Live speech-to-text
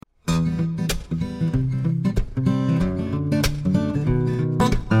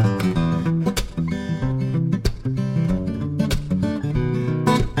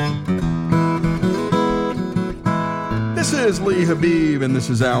is Lee Habib, and this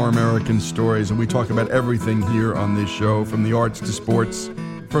is Our American Stories, and we talk about everything here on this show, from the arts to sports,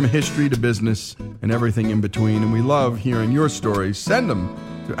 from history to business, and everything in between. And we love hearing your stories. Send them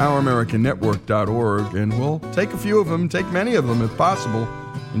to ouramericannetwork.org, and we'll take a few of them, take many of them if possible,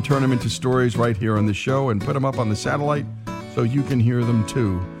 and turn them into stories right here on the show and put them up on the satellite so you can hear them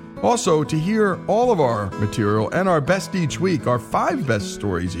too. Also, to hear all of our material and our best each week, our 5 best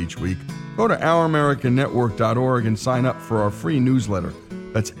stories each week, go to ouramericannetwork.org and sign up for our free newsletter.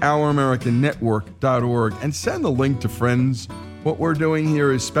 That's ouramericannetwork.org, and send the link to friends. What we're doing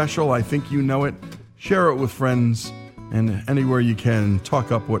here is special. I think you know it. Share it with friends, and anywhere you can,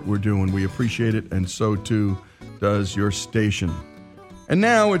 talk up what we're doing. We appreciate it, and so too does your station. And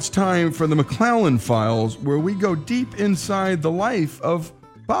now it's time for the McClellan Files, where we go deep inside the life of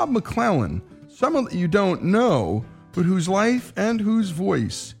Bob McClellan, someone that you don't know, but whose life and whose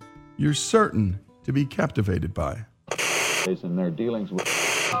voice you're certain to be captivated by. In their dealings with...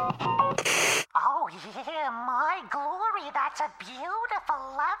 Oh, yeah, my glory. That's a beautiful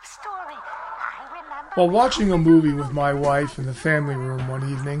love story. I remember... While watching a movie with my wife in the family room one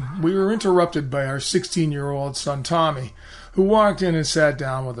evening, we were interrupted by our 16-year-old son Tommy, who walked in and sat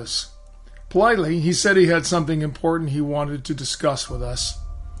down with us. Politely, he said he had something important he wanted to discuss with us.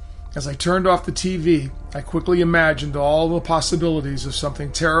 As I turned off the TV, I quickly imagined all the possibilities of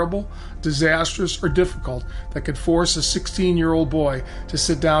something terrible, disastrous, or difficult that could force a 16-year-old boy to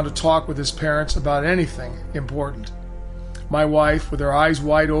sit down to talk with his parents about anything important. My wife, with her eyes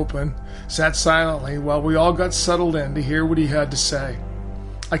wide open, sat silently while we all got settled in to hear what he had to say.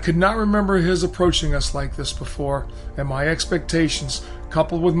 I could not remember his approaching us like this before, and my expectations,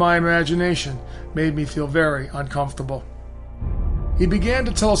 coupled with my imagination, made me feel very uncomfortable. He began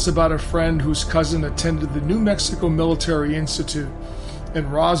to tell us about a friend whose cousin attended the New Mexico Military Institute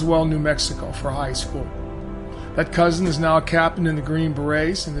in Roswell, New Mexico for high school. That cousin is now a captain in the Green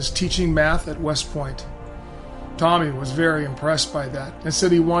Berets and is teaching math at West Point. Tommy was very impressed by that and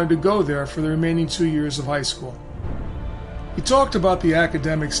said he wanted to go there for the remaining 2 years of high school. He talked about the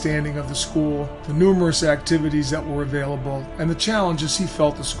academic standing of the school, the numerous activities that were available, and the challenges he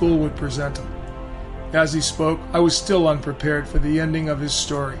felt the school would present him. As he spoke, I was still unprepared for the ending of his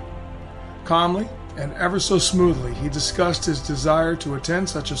story. Calmly and ever so smoothly, he discussed his desire to attend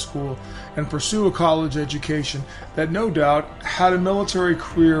such a school and pursue a college education that no doubt had a military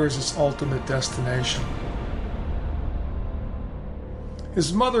career as its ultimate destination.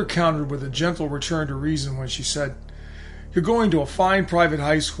 His mother countered with a gentle return to reason when she said, "You're going to a fine private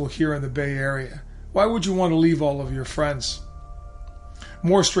high school here in the Bay Area. Why would you want to leave all of your friends?"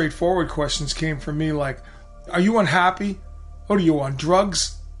 More straightforward questions came from me like, "Are you unhappy? Or are you on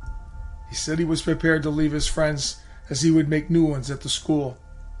drugs?" He said he was prepared to leave his friends as he would make new ones at the school.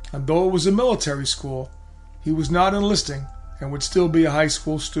 And though it was a military school, he was not enlisting and would still be a high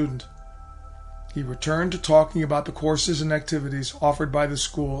school student. He returned to talking about the courses and activities offered by the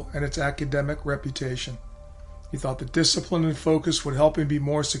school and its academic reputation. He thought that discipline and focus would help him be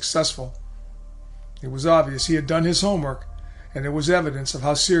more successful. It was obvious he had done his homework, and it was evidence of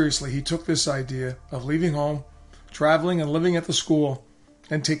how seriously he took this idea of leaving home, traveling and living at the school,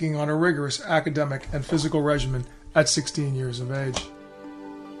 and taking on a rigorous academic and physical regimen at 16 years of age.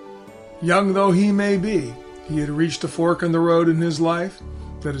 Young though he may be, he had reached a fork in the road in his life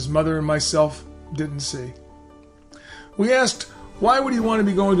that his mother and myself didn't see. We asked, why would he want to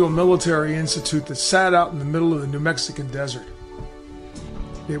be going to a military institute that sat out in the middle of the New Mexican desert?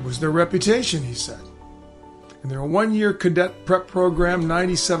 It was their reputation, he said. In their one-year cadet prep program,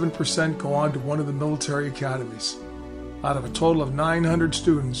 97% go on to one of the military academies. Out of a total of 900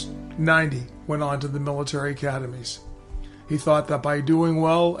 students, 90 went on to the military academies. He thought that by doing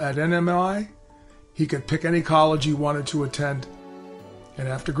well at NMI, he could pick any college he wanted to attend, and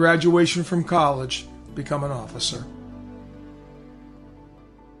after graduation from college, become an officer.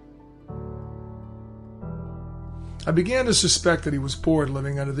 I began to suspect that he was bored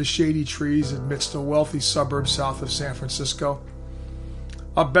living under the shady trees amidst a wealthy suburb south of San Francisco.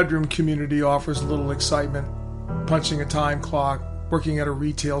 A bedroom community offers little excitement. Punching a time clock, working at a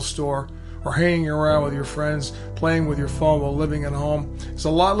retail store, or hanging around with your friends, playing with your phone while living at home is a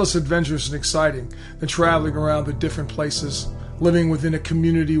lot less adventurous and exciting than traveling around the different places, living within a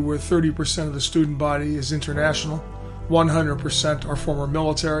community where 30% of the student body is international, 100% are former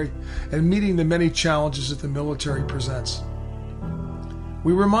military, and meeting the many challenges that the military presents.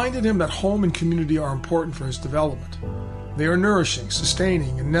 We reminded him that home and community are important for his development. They are nourishing,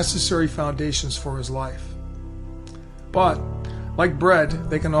 sustaining, and necessary foundations for his life. But, like bread,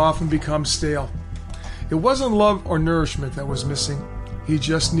 they can often become stale. It wasn't love or nourishment that was missing. He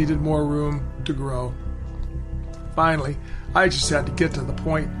just needed more room to grow. Finally, I just had to get to the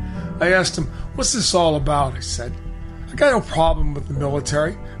point. I asked him, "What's this all about?" I said. "I got no problem with the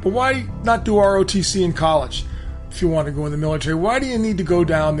military, but why not do ROTC in college? If you want to go in the military, why do you need to go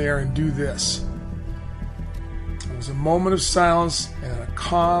down there and do this?" There was a moment of silence, and in a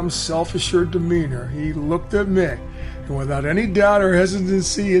calm, self-assured demeanor, he looked at me, and without any doubt or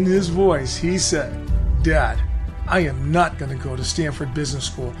hesitancy in his voice, he said, "Dad, I am not going to go to Stanford Business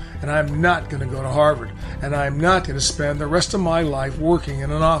School, and I'm not going to go to Harvard, and I'm not going to spend the rest of my life working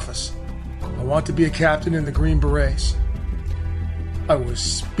in an office. I want to be a captain in the Green Berets." I was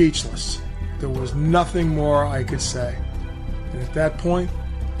speechless. There was nothing more I could say. And at that point,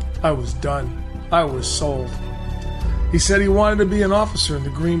 I was done. I was sold. He said he wanted to be an officer in the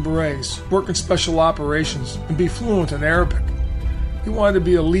Green Berets, work in special operations, and be fluent in Arabic. He wanted to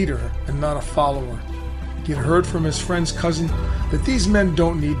be a leader and not a follower. He had heard from his friend's cousin that these men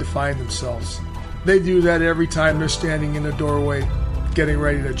don't need to find themselves. They do that every time they're standing in a doorway, getting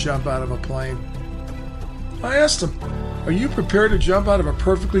ready to jump out of a plane. I asked him, "Are you prepared to jump out of a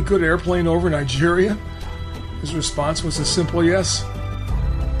perfectly good airplane over Nigeria?" His response was a simple yes.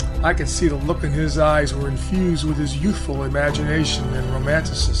 I could see the look in his eyes were infused with his youthful imagination and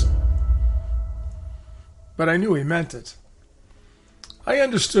romanticism. But I knew he meant it. I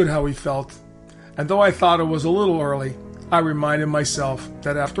understood how he felt, and though I thought it was a little early, I reminded myself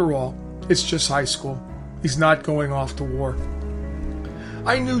that after all, it's just high school. He's not going off to war.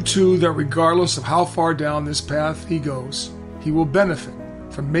 I knew, too, that regardless of how far down this path he goes, he will benefit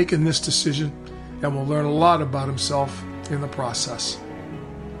from making this decision and will learn a lot about himself in the process.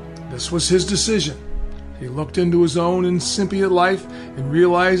 This was his decision. He looked into his own incipient life and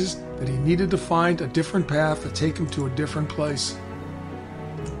realized that he needed to find a different path to take him to a different place.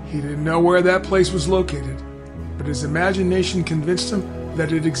 He didn't know where that place was located, but his imagination convinced him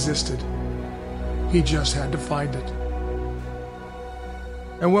that it existed. He just had to find it.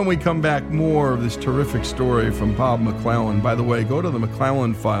 And when we come back, more of this terrific story from Bob McClellan. By the way, go to the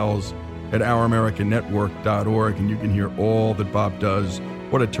McClellan Files at OurAmericanNetwork.org, and you can hear all that Bob does.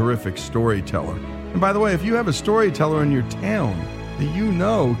 What a terrific storyteller. And by the way, if you have a storyteller in your town that you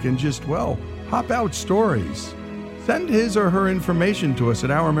know can just, hop out stories, send his or her information to us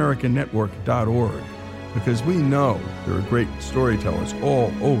at OurAmericanNetwork.org, because we know there are great storytellers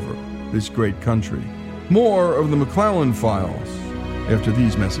all over this great country. More of the McClellan Files after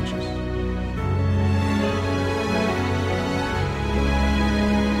these messages.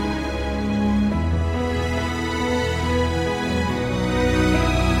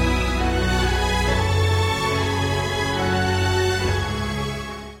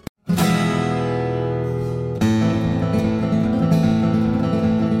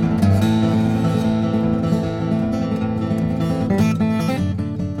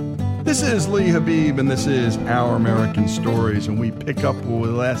 This is Lee Habib, and this is Our American Stories, and we pick up where we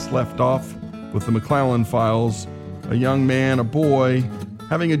last left off with the McClellan Files, a young man, a boy,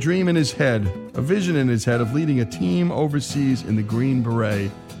 having a dream in his head, a vision in his head of leading a team overseas in the Green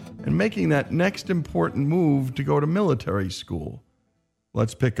Beret and making that next important move to go to military school.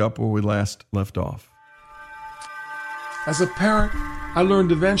 Let's pick up where we last left off. As a parent, I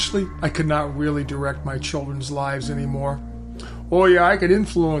learned eventually I could not really direct my children's lives anymore. Oh yeah, I could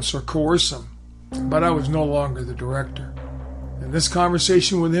influence or coerce him, but I was no longer the director. In this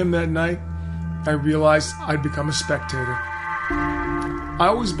conversation with him that night, I realized I'd become a spectator. I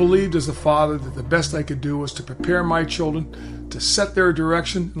always believed as a father that the best I could do was to prepare my children to set their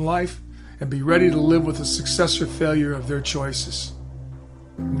direction in life and be ready to live with the success or failure of their choices.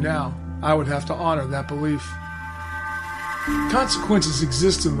 Now, I would have to honor that belief. Consequences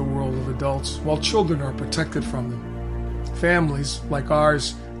exist in the world of adults, while children are protected from them. Families, like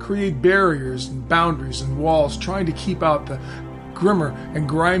ours, create barriers and boundaries and walls, trying to keep out the grimmer and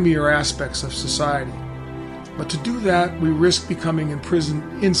grimier aspects of society. But to do that, we risk becoming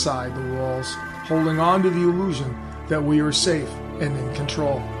imprisoned inside the walls, holding on to the illusion that we are safe and in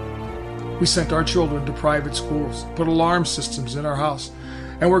control. We sent our children to private schools, put alarm systems in our house,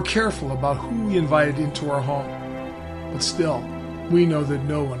 and were careful about who we invited into our home. But still, we know that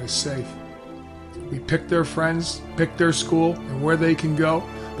no one is safe. We pick their friends, pick their school, and where they can go,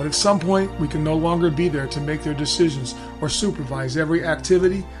 but at some point we can no longer be there to make their decisions or supervise every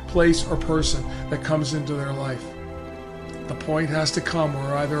activity, place, or person that comes into their life. The point has to come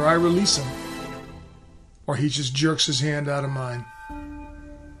where either I release him, or he just jerks his hand out of mine.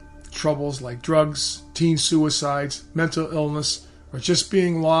 Troubles like drugs, teen suicides, mental illness, or just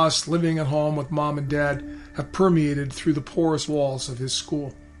being lost living at home with mom and dad have permeated through the porous walls of his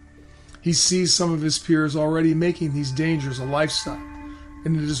school. He sees some of his peers already making these dangers a lifestyle,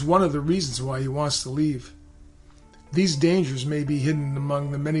 and it is one of the reasons why he wants to leave. these dangers may be hidden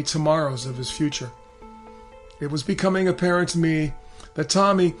among the many tomorrows of his future. It was becoming apparent to me that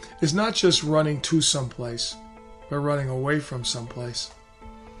Tommy is not just running to someplace, but running away from someplace.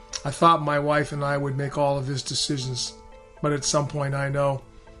 I thought my wife and I would make all of his decisions, but at some point I know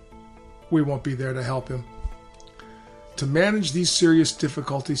we won't be there to help him. To manage these serious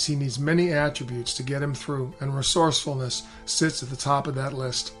difficulties, he needs many attributes to get him through, and resourcefulness sits at the top of that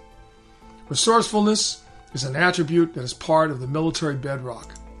list. Resourcefulness is an attribute that is part of the military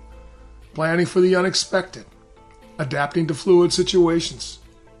bedrock. Planning for the unexpected, adapting to fluid situations,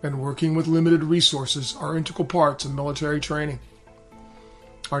 and working with limited resources are integral parts of military training.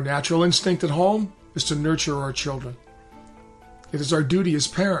 Our natural instinct at home is to nurture our children. It is our duty as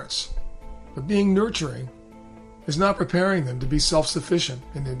parents, but being nurturing is not preparing them to be self-sufficient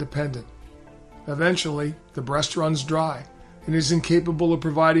and independent. Eventually, the breast runs dry and is incapable of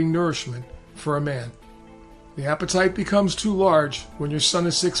providing nourishment for a man. The appetite becomes too large when your son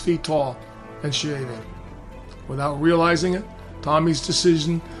is 6 feet tall and shaving. Without realizing it, Tommy's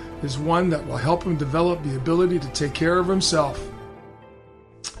decision is one that will help him develop the ability to take care of himself.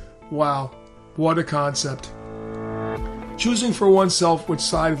 Wow, what a concept. Choosing for oneself which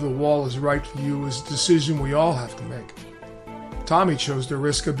side of the wall is right for you is a decision we all have to make. Tommy chose the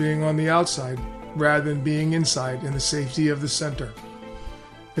risk of being on the outside rather than being inside in the safety of the center.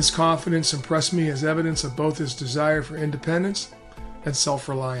 His confidence impressed me as evidence of both his desire for independence and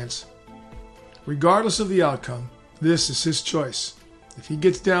self-reliance. Regardless of the outcome, this is his choice. If he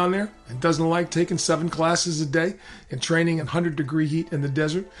gets down there and doesn't like taking 7 classes a day and training in 100-degree heat in the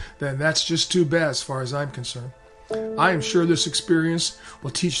desert, then that's just too bad as far as I'm concerned. I am sure this experience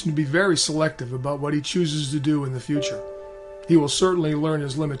will teach him to be very selective about what he chooses to do in the future. He will certainly learn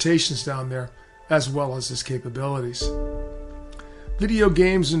his limitations down there, as well as his capabilities. Video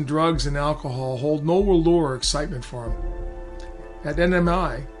games and drugs and alcohol hold no allure or excitement for him. At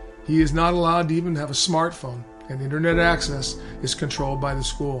NMI, he is not allowed to even have a smartphone, and internet access is controlled by the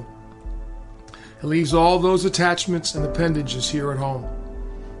school. He leaves all those attachments and appendages here at home.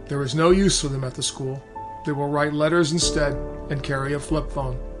 There is no use for them at the school. They will write letters instead and carry a flip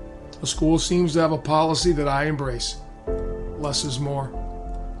phone. The school seems to have a policy that I embrace. Less is more.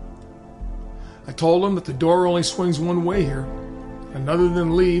 I told him that the door only swings one way here, and other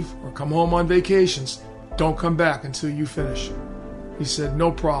than leave or come home on vacations, don't come back until you finish. He said,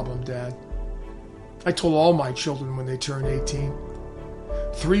 "No problem, Dad." I told all my children when they turn 18,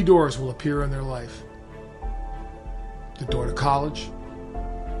 3 doors will appear in their life. The door to college,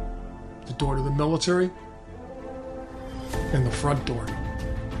 the door to the military, and the front door.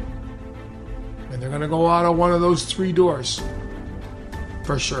 And they're going to go out of one of those 3 doors,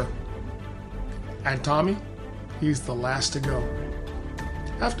 for sure. And Tommy, he's the last to go.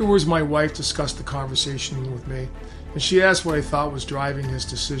 Afterwards, my wife discussed the conversation with me, and she asked what I thought was driving his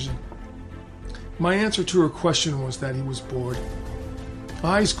decision. My answer to her question was that he was bored. A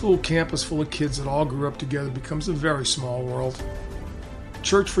high school campus full of kids that all grew up together becomes a very small world.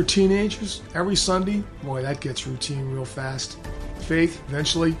 Church for teenagers every Sunday, boy, that gets routine real fast. Faith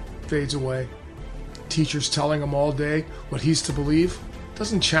eventually fades away. Teachers telling him all day what he's to believe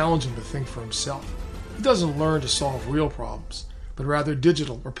doesn't challenge him to think for himself. He doesn't learn to solve real problems, but rather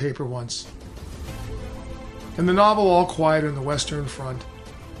digital or paper ones. In the novel All Quiet on the Western Front,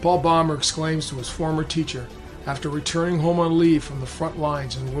 Paul Baumer exclaims to his former teacher after returning home on leave from the front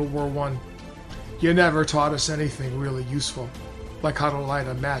lines in World War I, "You never taught us anything really useful, like how to light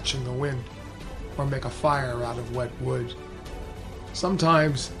a match in the wind or make a fire out of wet wood."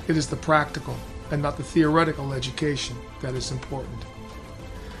 Sometimes it is the practical and not the theoretical education that is important.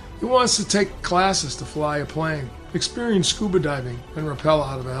 He wants to take classes to fly a plane, experience scuba diving and rappel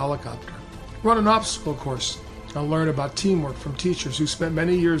out of a helicopter, run an obstacle course, and learn about teamwork from teachers who spent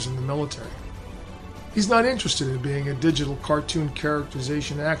many years in the military. He's not interested in being a digital cartoon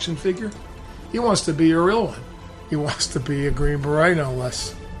characterization action figure. He wants to be a real one. He wants to be a Green Beret, no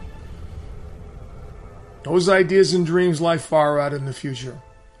less. Those ideas and dreams lie far out in the future.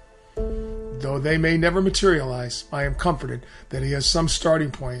 Though they may never materialize, I am comforted that he has some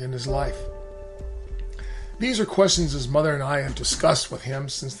starting point in his life. These are questions his mother and I have discussed with him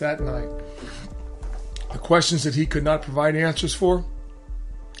since that night. The questions that he could not provide answers for,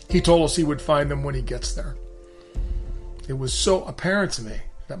 he told us he would find them when he gets there. It was so apparent to me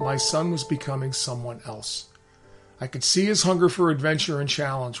that my son was becoming someone else. I could see his hunger for adventure and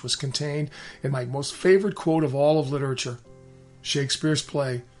challenge was contained in my most favorite quote of all of literature, Shakespeare's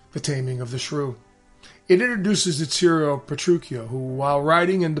play, The Taming of the Shrew. It introduces its hero, Petruchio, who, while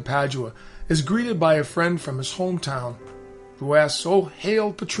riding into Padua, is greeted by a friend from his hometown, who asks, "Oh,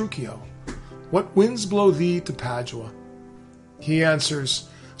 hail, Petruchio! "What winds blow thee to Padua?" He answers,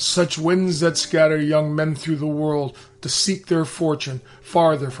 "Such winds that scatter young men through the world to seek their fortune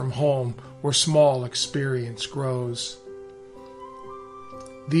farther from home, where small experience grows."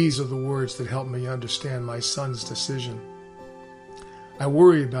 These are the words that help me understand my son's decision. I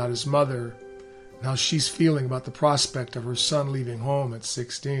worry about his mother and how she's feeling about the prospect of her son leaving home at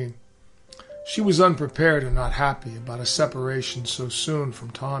 16. She was unprepared and not happy about a separation so soon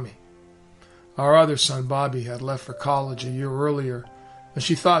from Tommy. Our other son, Bobby, had left for college a year earlier, and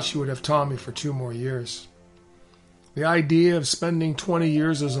she thought she would have Tommy for 2 more years. The idea of spending 20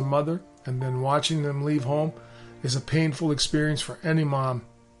 years as a mother and then watching them leave home is a painful experience for any mom.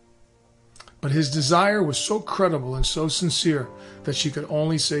 But his desire was so credible and so sincere that she could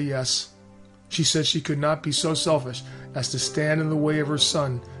only say yes. She said she could not be so selfish as to stand in the way of her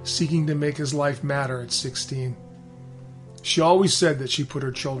son seeking to make his life matter at 16. She always said that she put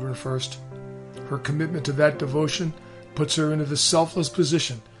her children first. Her commitment to that devotion puts her into the selfless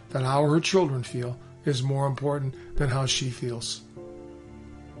position that how her children feel is more important than how she feels.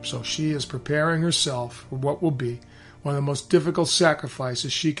 So she is preparing herself for what will be one of the most difficult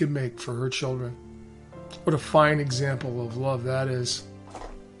sacrifices she could make for her children. What a fine example of love that is.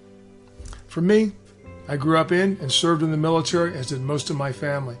 For me, I grew up in and served in the military, as did most of my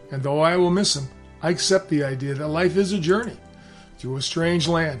family, and though I will miss him, I accept the idea that life is a journey through a strange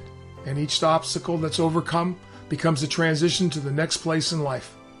land, and each obstacle that's overcome becomes a transition to the next place in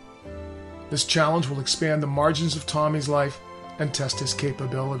life. This challenge will expand the margins of Tommy's life and test his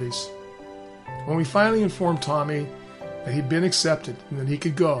capabilities. When we finally informed Tommy that he'd been accepted and that he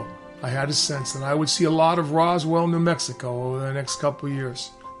could go, I had a sense that I would see a lot of Roswell, New Mexico over the next couple of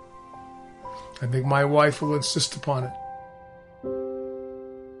years. I think my wife will insist upon it.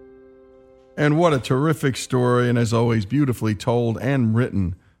 And what a terrific story, and as always, beautifully told and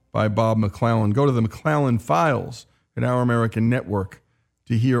written by Bob McClellan. Go to the McClellan Files at Our American Network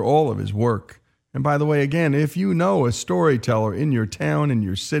to hear all of his work. And by the way, again, if you know a storyteller in your town, in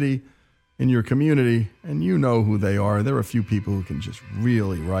your city, in your community, and you know who they are, there are a few people who can just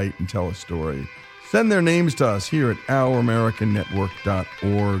really write and tell a story. Send their names to us here at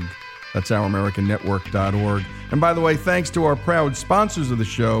OurAmericanNetwork.org. That's OurAmericanNetwork.org. And by the way, thanks to our proud sponsors of the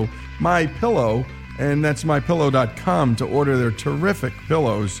show, MyPillow, and that's MyPillow.com to order their terrific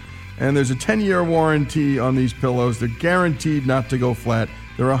pillows. And there's a 10-year warranty on these pillows. They're guaranteed not to go flat.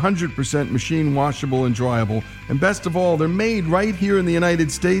 They're 100% machine washable and dryable. And best of all, they're made right here in the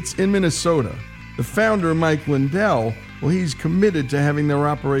United States in Minnesota. The founder, Mike Lindell, well, he's committed to having their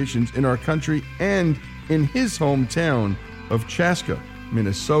operations in our country and in his hometown of Chaska,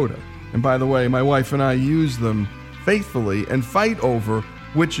 Minnesota. And by the way, my wife and I use them faithfully and fight over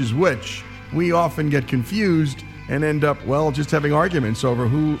which is which. We often get confused and end up, well, just having arguments over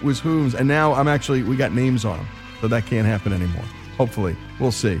who was whose. And now we got names on them. So that can't happen anymore. Hopefully.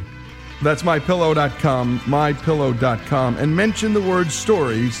 We'll see. That's MyPillow.com, MyPillow.com. And mention the word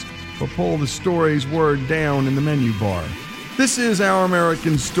stories or pull the stories word down in the menu bar. This is Our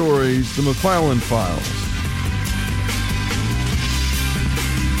American Stories, the McClellan Files.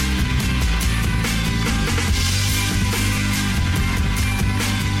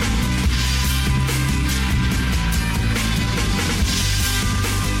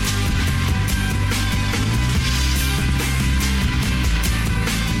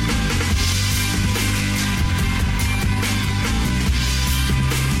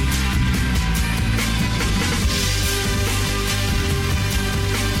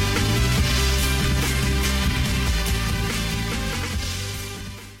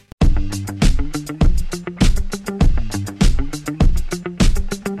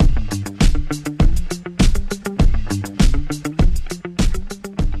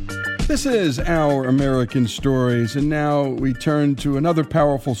 This is Our American Stories, and now we turn to another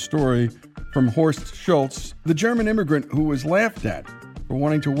powerful story from Horst Schultz, the German immigrant who was laughed at for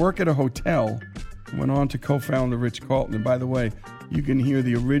wanting to work at a hotel, and went on to co-found the Ritz-Carlton. And by the way, you can hear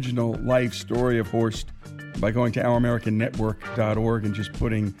the original life story of Horst by going to OurAmericanNetwork.org and just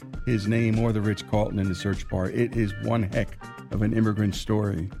putting his name or the Ritz-Carlton in the search bar. It is one heck of an immigrant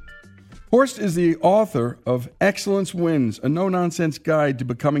story. Horst is the author of Excellence Wins, a no-nonsense guide to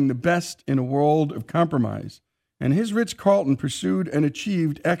becoming the best in a world of compromise. And his Ritz-Carlton pursued and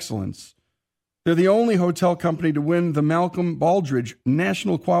achieved excellence. They're the only hotel company to win the Malcolm Baldrige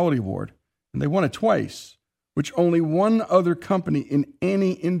National Quality Award, and they won it twice, which only one other company in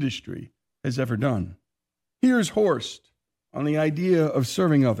any industry has ever done. Here's Horst on the idea of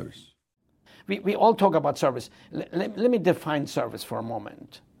serving others. We all talk about service. Let me define service for a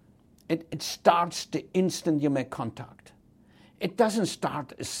moment. It starts the instant you make contact. It doesn't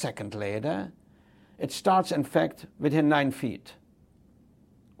start a second later. It starts, in fact, within 9 feet.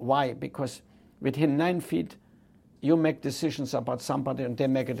 Why? Because within 9 feet, you make decisions about somebody and they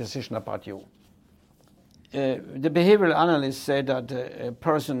make a decision about you. The behavioral analysts say that a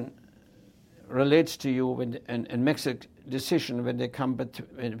person relates to you and makes a decision when they come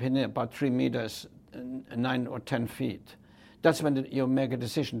within about 3 meters, 9 or 10 feet. That's when you make a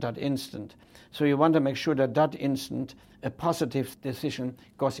decision, that instant. So you want to make sure that that instant, a positive decision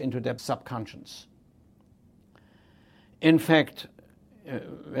goes into their subconscious. In fact,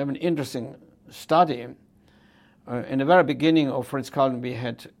 we have an interesting study. In the very beginning of Fritz Carlton, we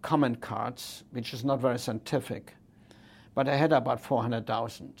had comment cards, which is not very scientific, but I had about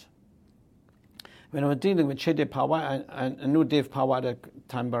 400,000. When I was dealing with J.D. Power, I knew Dave Power at the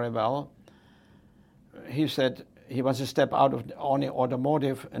time very well. He said he was a step out of only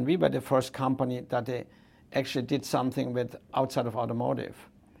automotive, and we were the first company that they actually did something with outside of automotive.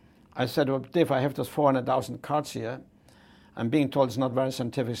 I said, well, Dave, I have those 400,000 cards here. I'm being told it's not a very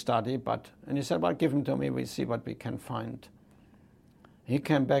scientific study, and he said, well, give them to me, we'll see what we can find. He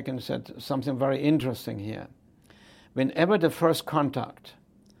came back and said something very interesting here. Whenever the first contact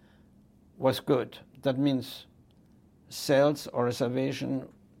was good, that means sales or reservation,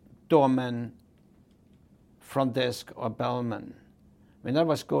 doorman, front desk or bellman. When that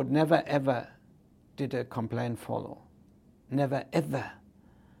was good, never ever did a complaint follow. Never ever.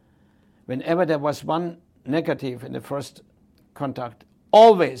 Whenever there was one negative in the first contact,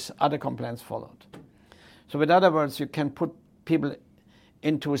 always other complaints followed. So in other words, you can put people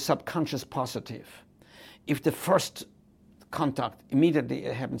into a subconscious positive. If the first contact immediately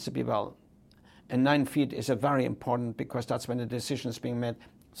it happens to be well, and 9 feet is a very important because that's when the decision is being made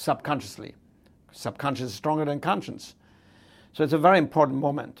subconsciously. Subconscious is stronger than conscience. So it's a very important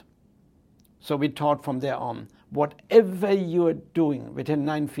moment. So we taught from there on, whatever you're doing within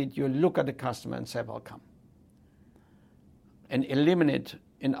 9 feet, you look at the customer and say, welcome. And eliminate,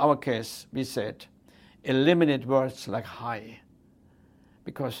 in our case, we said, eliminate words like hi.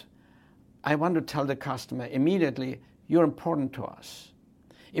 Because I want to tell the customer immediately, you're important to us.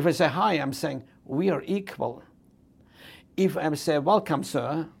 If I say hi, I'm saying, we are equal. If I say, welcome,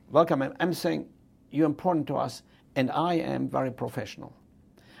 sir, welcome, I'm saying, you're important to us, and I am very professional.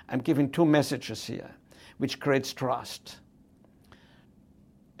 I'm giving 2 messages here, which creates trust.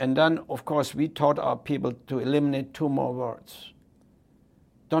 And then, of course, we taught our people to eliminate 2 more words.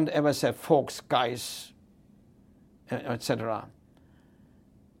 Don't ever say folks, guys, etc.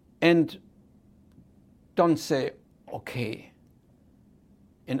 And don't say okay.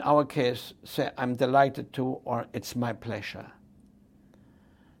 In our case, say I'm delighted to or it's my pleasure.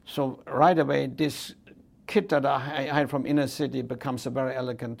 So right away, this kid that I hired from inner city becomes a very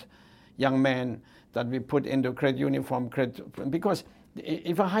elegant young man that we put into great uniform, because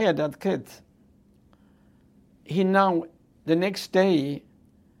if I hire that kid, he now, the next day,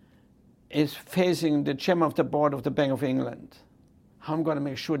 is facing the chairman of the board of the Bank of England. How I'm going to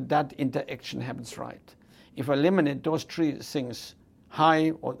make sure that interaction happens right. If I eliminate those 3 things,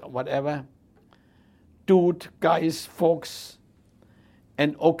 hi or whatever, dude, guys, folks,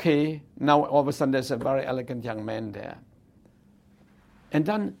 and okay, now all of a sudden there's a very elegant young man there. And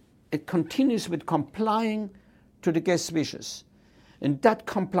then it continues with complying to the guest's wishes. And that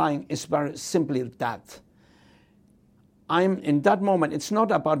complying is very simply that. I'm in that moment, it's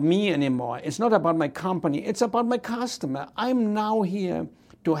not about me anymore. It's not about my company. It's about my customer. I'm now here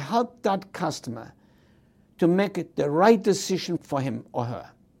to help that customer to make it the right decision for him or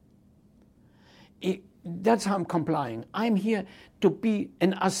her. That's how I'm complying. I'm here to be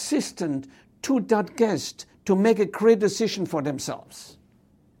an assistant to that guest to make a great decision for themselves.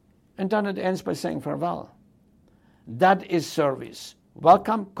 And then it ends by saying farewell. That is service.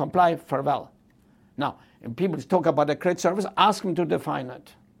 Welcome, comply, farewell. Now, if people talk about a great service, ask them to define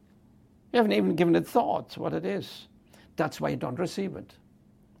it. You haven't even given it thought what it is. That's why you don't receive it.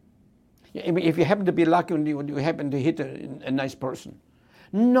 If you happen to be lucky and you happen to hit a nice person,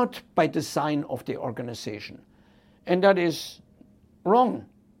 not by design of the organization. And that is wrong.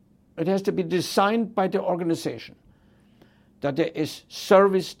 It has to be designed by the organization. That there is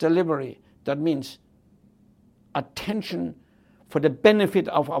service delivery. That means attention for the benefit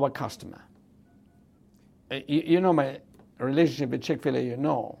of our customer. You know my relationship with Chick-fil-A, you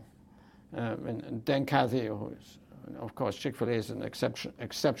know. And Dan Cathy, who is, of course, Chick-fil-A is an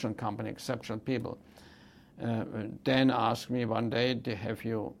exceptional company, exceptional people. Dan asked me one day, have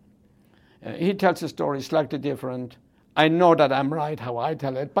you... he tells a story slightly different. I know that I'm right how I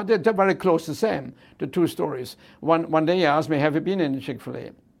tell it, but they're very close to the same, the 2 stories. One day he asked me, have you been in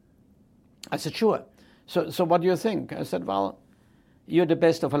Chick-fil-A? I said, sure. So what do you think? I said, well, you're the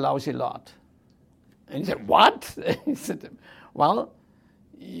best of a lousy lot. And he said, what? He said, well,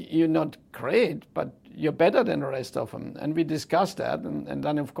 you're not great, but you're better than the rest of them. And we discussed that. And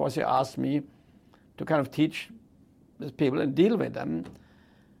then, of course, he asked me to kind of teach these people and deal with them.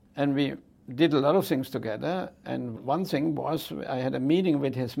 And we did a lot of things together. And one thing was I had a meeting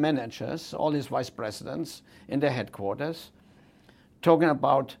with his managers, all his vice presidents in their headquarters, talking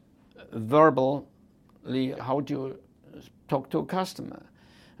about verbally how do you talk to a customer.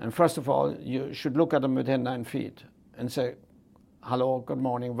 And first of all, you should look at them within 9 feet and say, hello, good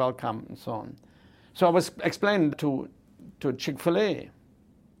morning, welcome, and so on. So I was explaining to Chick-fil-A,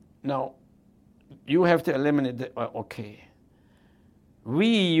 now, you have to eliminate the, okay. We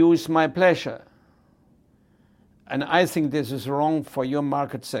use my pleasure. And I think this is wrong for your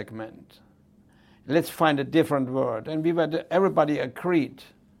market segment. Let's find a different word. And everybody agreed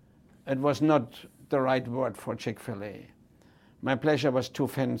it was not the right word for Chick-fil-A. My pleasure was too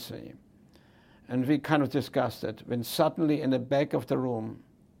fancy. And we kind of discussed it when suddenly in the back of the room,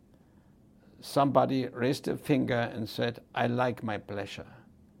 somebody raised a finger and said, I like my pleasure,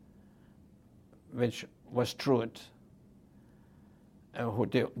 which was Truett, who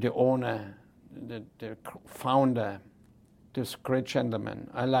the owner, the founder, this great gentleman.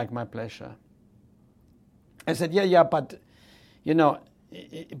 I like my pleasure. I said, yeah, but,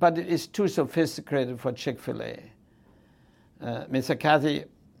 but it is too sophisticated for Chick-fil-A. Mr. Cathy,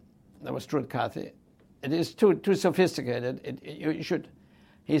 that was Truett Cathy, it is too sophisticated. You should.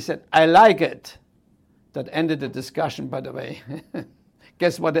 He said, I like it. That ended the discussion, by the way.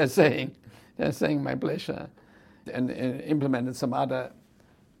 Guess what they're saying? They're saying my pleasure. And implemented some other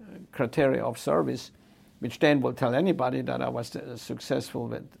criteria of service, which Dan will tell anybody that I was successful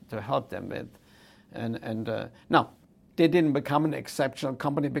with, to help them with. And now, they didn't become an exceptional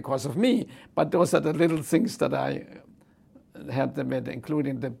company because of me, but those are the little things that I helped them with,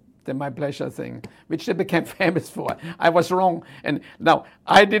 including the my pleasure thing, which they became famous for. I was wrong. And now,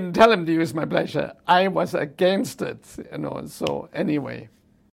 I didn't tell him to use my pleasure. I was against it, so anyway.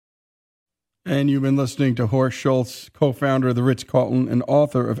 And you've been listening to Horst Schultz, co-founder of the Ritz-Carlton and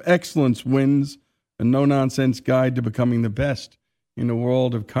author of Excellence Wins, a no-nonsense guide to becoming the best in a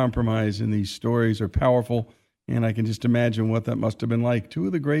world of compromise. And these stories are powerful, and I can just imagine what that must have been like. Two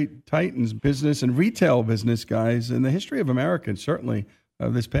of the great titans, business and retail business guys in the history of America, and certainly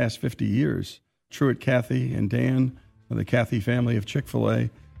of this past 50 years. Truett Cathy and Dan, of the Cathy family of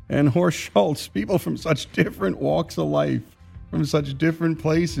Chick-fil-A, and Horst Schultz, people from such different walks of life, from such different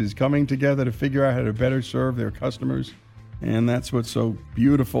places, coming together to figure out how to better serve their customers. And that's what's so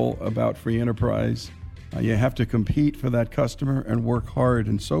beautiful about free enterprise. You have to compete for that customer and work hard,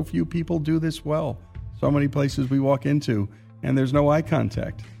 and so few people do this well. So many places we walk into, and there's no eye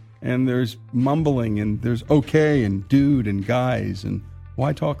contact, and there's mumbling, and there's okay, and dude, and guys, and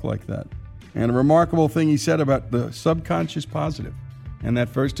why talk like that? And a remarkable thing he said about the subconscious positive, and that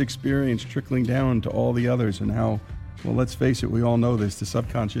first experience trickling down to all the others, and how, well, let's face it, we all know this, the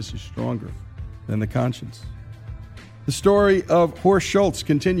subconscious is stronger than the conscience. The story of Horst Schultz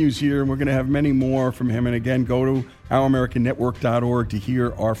continues here, and we're going to have many more from him. And again, go to ouramericannetwork.org to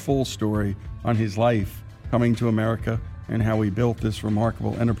hear our full story on his life coming to America and how he built this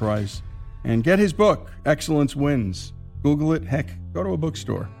remarkable enterprise. And get his book, Excellence Wins. Google it. Heck, go to a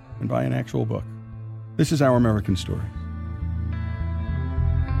bookstore and buy an actual book. This is Our American Story.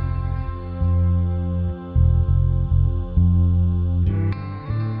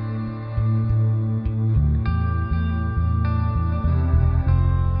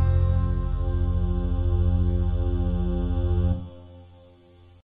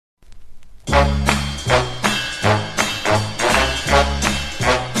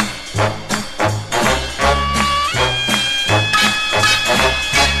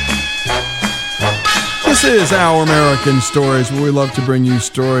 This is Our American Stories, where we love to bring you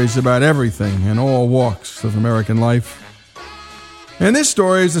stories about everything and all walks of American life. And this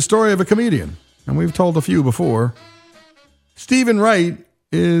story is the story of a comedian, and we've told a few before. Stephen Wright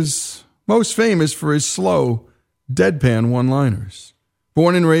is most famous for his slow, deadpan one-liners.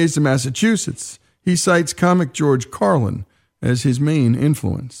 Born and raised in Massachusetts, he cites comic George Carlin as his main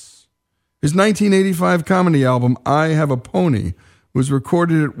influence. His 1985 comedy album, I Have a Pony, was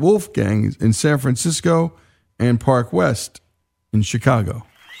recorded at Wolfgang in San Francisco and Park West in Chicago.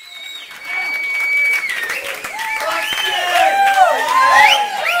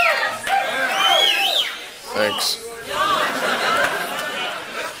 Thanks.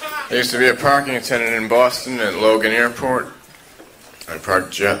 I used to be a parking attendant in Boston at Logan Airport. I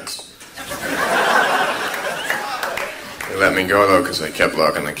parked jets. They let me go, though, because I kept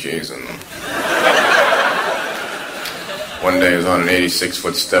locking the keys in them. One day I was on an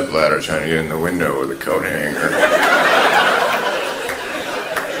 86-foot step ladder trying to get in the window with a coat hanger.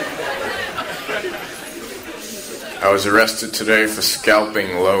 I was arrested today for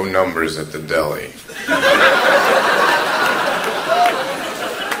scalping low numbers at the deli.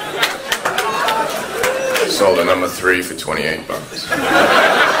 Sold a number 3 for $28.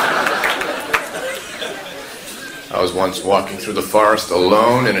 I was once walking through the forest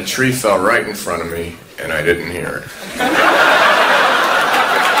alone, and a tree fell right in front of me, and I didn't hear it.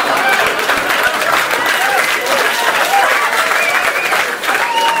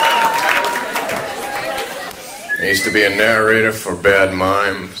 I used to be a narrator for bad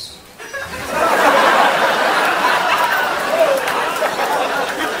mimes.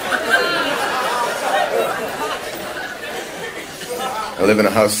 I live in a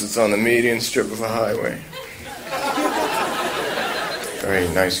house that's on the median strip of a highway. Very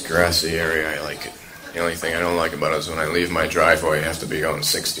nice grassy area, I like it. The only thing I don't like about it is when I leave my driveway, I have to be going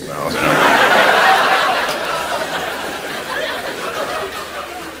 60 miles an hour.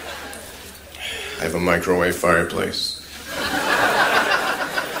 I have a microwave fireplace. I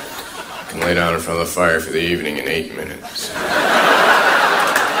can lay down in front of the fire for the evening in 8 minutes.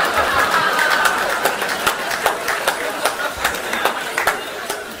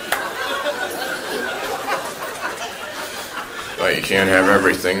 But you can't have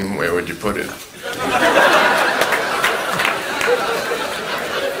everything. Where would you put it?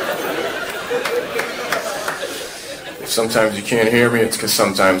 If sometimes you can't hear me, it's because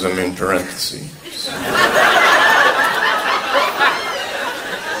sometimes I'm in parentheses.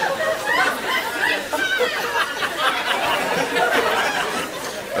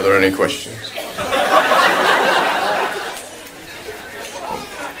 Are there any questions?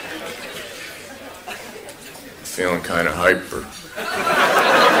 Feeling kind of hyper.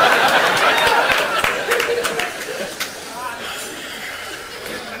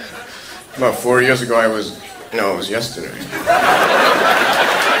 About 4 years ago, it was yesterday.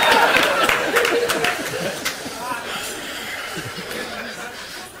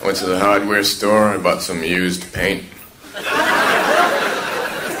 I went to the hardware store, I bought some used paint.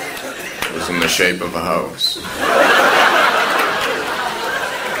 It was in the shape of a house.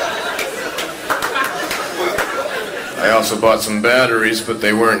 I also bought some batteries, but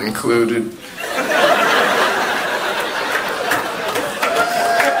they weren't included. So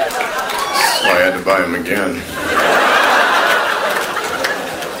I had to buy them again.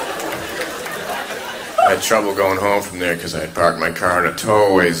 I had trouble going home from there because I had parked my car in a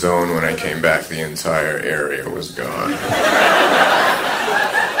tow-away zone. When I came back, the entire area was gone.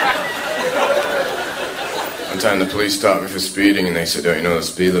 One time the police stopped me for speeding, and they said, "Oh, you know the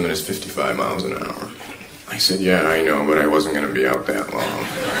speed limit is 55 miles an hour." I said, "Yeah, I know, but I wasn't going to be out that long."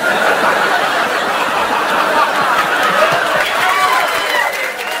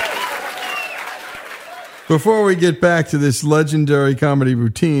 Before we get back to this legendary comedy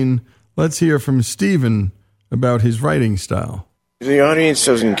routine, let's hear from Stephen about his writing style. The audience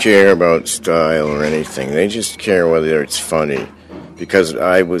doesn't care about style or anything. They just care whether it's funny. Because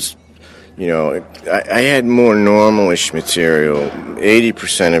I was, I had more normal-ish material.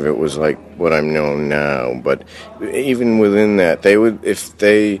 80% of it was like what I'm known now. But even within that, if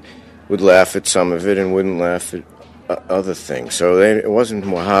they would laugh at some of it and wouldn't laugh at other things. So it wasn't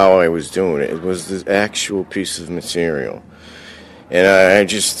how I was doing it. It was the actual piece of material. And I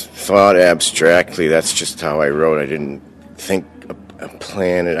just thought abstractly. That's just how I wrote. I didn't think,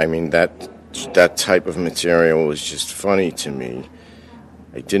 plan it. I mean, that type of material was just funny to me.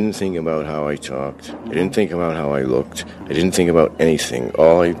 I didn't think about how I talked. I didn't think about how I looked. I didn't think about anything.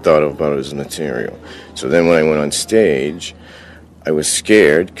 All I thought about was the material. So then when I went on stage, I was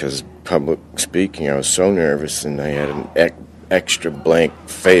scared because public speaking, I was so nervous, and I had an extra blank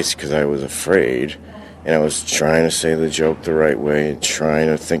face because I was afraid. And I was trying to say the joke the right way and trying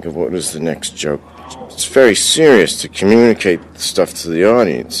to think of what was the next joke. It's very serious to communicate stuff to the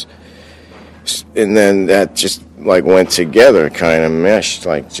audience. And then that just went together, kind of meshed,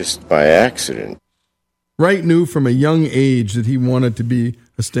 just by accident. Wright knew from a young age that he wanted to be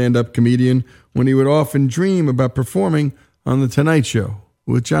a stand-up comedian when he would often dream about performing on The Tonight Show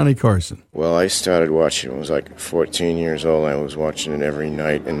with Johnny Carson. Well, I started watching, I was 14 years old. I was watching it every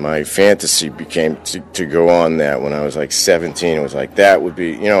night, and my fantasy became to go on that when I was 17. It was that would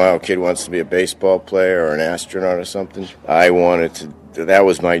be, how a kid wants to be a baseball player or an astronaut or something. I wanted to. That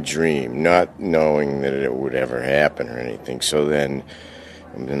was my dream, not knowing that it would ever happen or anything. So then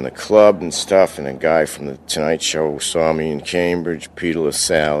I'm in the club and stuff, and a guy from The Tonight Show saw me in Cambridge, Peter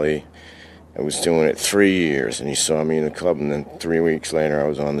LaSalle. I was doing it 3 years, and he saw me in the club, and then 3 weeks later I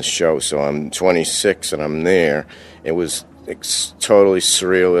was on the show. So I'm 26, and I'm there. It was totally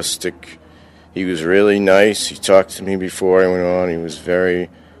surrealistic. He was really nice. He talked to me before I went on. He was very,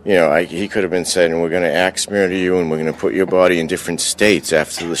 he could have been saying, we're going to axe murder you and we're going to put your body in different states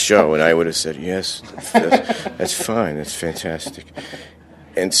after the show. And I would have said, yes, that's fine. That's fantastic.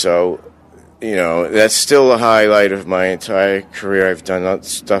 And so, that's still the highlight of my entire career. I've done other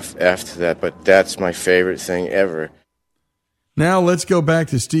stuff after that, but that's my favorite thing ever. Now let's go back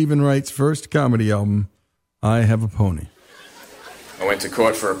to Stephen Wright's first comedy album, I Have a Pony. I went to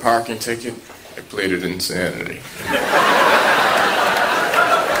court for a parking ticket. I pleaded insanity.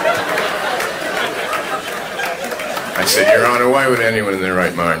 I said, Your Honor, why would anyone in their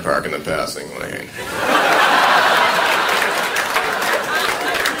right mind park in the passing lane?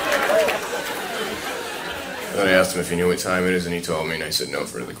 Then I asked him if he knew what time it is, and he told me, and I said, no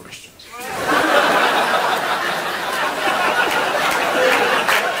further questions.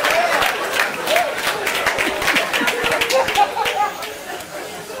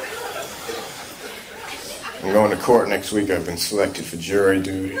 I'm going to court next week. I've been selected for jury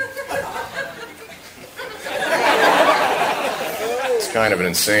duty. It's kind of an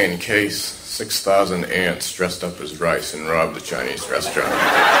insane case. 6,000 ants dressed up as rice and robbed the Chinese restaurant.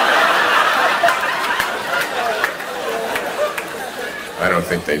 I don't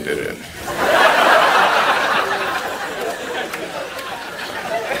think they did it.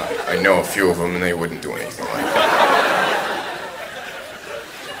 I know a few of them, and they wouldn't do anything like that.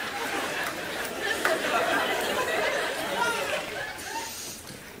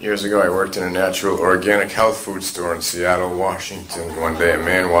 Years ago, I worked in a natural organic health food store in Seattle, Washington. One day, a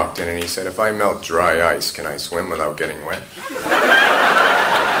man walked in and he said, if I melt dry ice, can I swim without getting wet?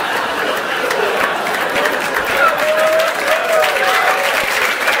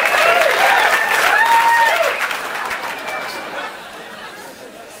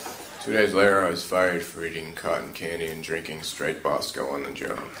 Two days later, I was fired for eating cotton candy and drinking straight Bosco on the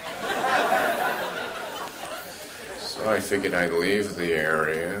job. So I figured I'd leave the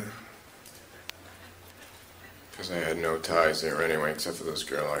area, because I had no ties there anyway, except for this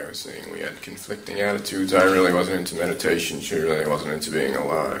girl I was seeing. We had conflicting attitudes. I really wasn't into meditation. She really wasn't into being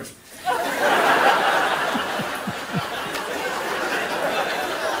alive.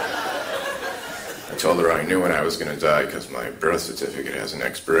 I told her I knew when I was going to die, because my birth certificate has an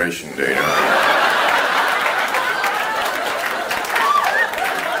expiration date on it.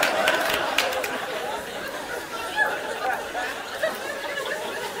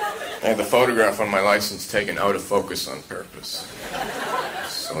 I had the photograph on my license taken out of focus on purpose.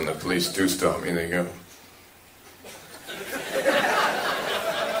 So when the police do stop me, they go,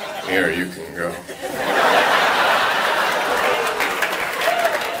 here, you can go.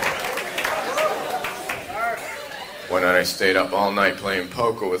 One night I stayed up all night playing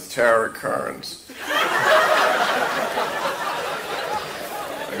poker with tarot cards.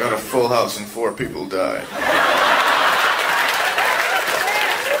 I got a full house and 4 people died.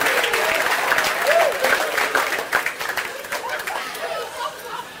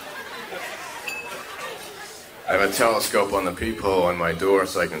 I have a telescope on the peephole on my door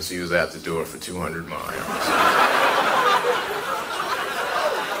so I can see who's at the door for 200 miles.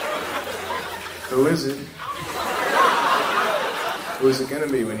 Who is it? Who is it going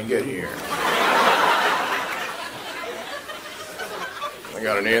to be when you get here? I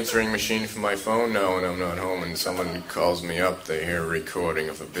got an answering machine for my phone now when I'm not home, and someone calls me up, they hear a recording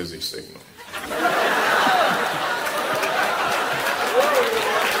of a busy signal.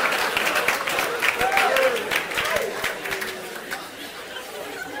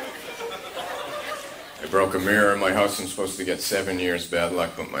 I broke a mirror in my house. I'm supposed to get 7 years bad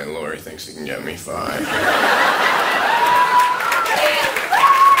luck, but my lawyer thinks he can get me 5.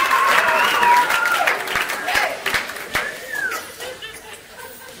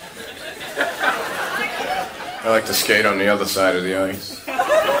 I like to skate on the other side of the ice.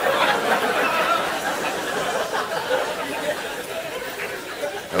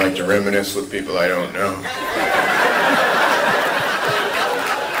 I like to reminisce with people I don't know.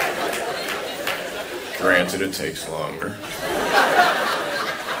 Granted, it takes longer.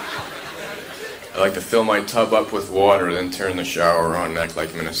 I like to fill my tub up with water, then turn the shower on, act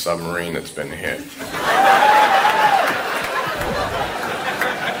like I'm in a submarine that's been hit.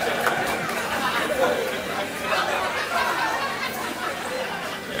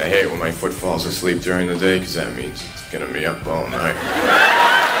 I hate when my foot falls asleep during the day, because that means it's going to be up all night.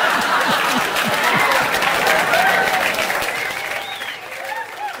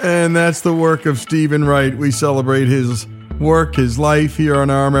 And that's the work of Stephen Wright. We celebrate his work, his life here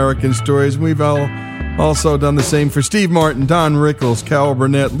on Our American Stories. We've all Also done the same for Steve Martin, Don Rickles, Carol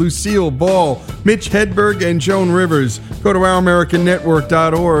Burnett, Lucille Ball, Mitch Hedberg, and Joan Rivers. Go to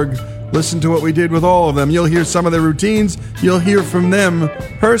OurAmericanNetwork.org. Listen to what we did with all of them. You'll hear some of their routines. You'll hear from them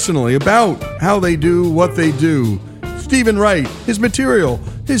personally about how they do what they do. Stephen Wright, his material,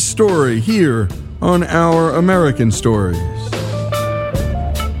 his story here on Our American Stories.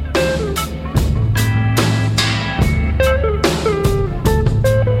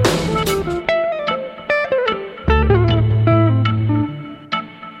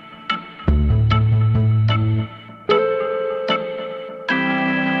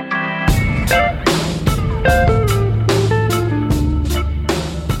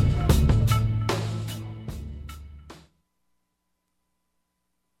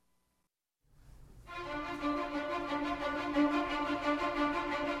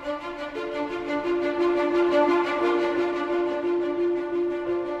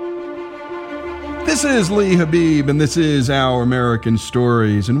 This is Lee Habib, and this is Our American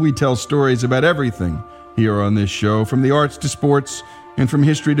Stories, and we tell stories about everything here on this show, from the arts to sports, and from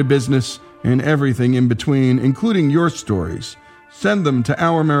history to business, and everything in between, including your stories. Send them to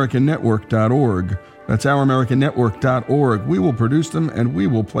OurAmericanNetwork.org. That's OurAmericanNetwork.org. We will produce them, and we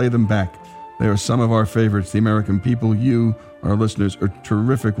will play them back. They are some of our favorites. The American people, you, our listeners, are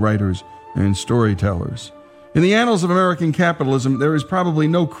terrific writers and storytellers. In the annals of American capitalism, there is probably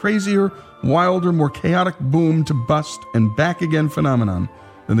no crazier, wilder, more chaotic boom to bust and back again phenomenon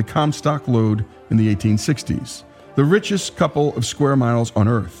than the Comstock Lode in the 1860s, the richest couple of square miles on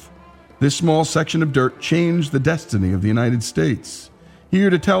Earth. This small section of dirt changed the destiny of the United States. Here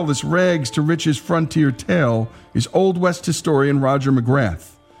to tell this rags to riches frontier tale is Old West historian Roger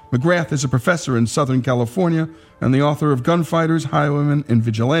McGrath. McGrath is a professor in Southern California and the author of Gunfighters, Highwaymen, and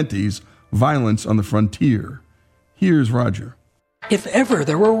Vigilantes, Violence on the Frontier. Here's Roger. If ever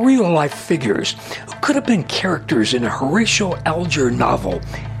there were real-life figures who could have been characters in a Horatio Alger novel,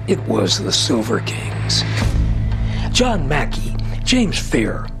 it was the Silver Kings. John Mackey, James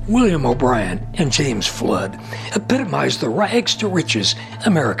Fair, William O'Brien, and James Flood epitomized the rags-to-riches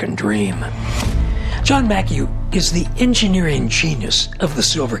American dream. John Mackey is the engineering genius of the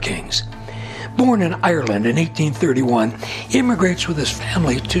Silver Kings. Born in Ireland in 1831, he immigrates with his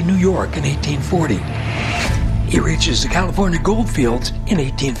family to New York in 1840. He reaches the California goldfields in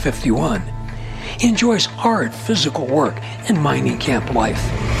 1851. He enjoys hard physical work and mining camp life.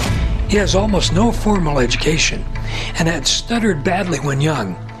 He has almost no formal education and had stuttered badly when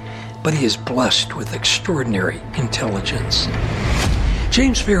young, but he is blessed with extraordinary intelligence.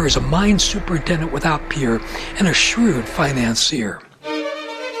 James Fair is a mine superintendent without peer and a shrewd financier.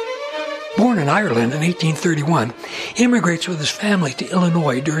 Born in Ireland in 1831, he immigrates with his family to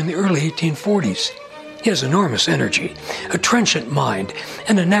Illinois during the early 1840s. He has enormous energy, a trenchant mind,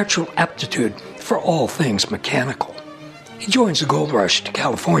 and a natural aptitude for all things mechanical. He joins the gold rush to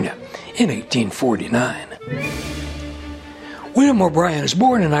California in 1849. William O'Brien is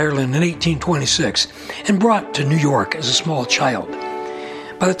born in Ireland in 1826 and brought to New York as a small child.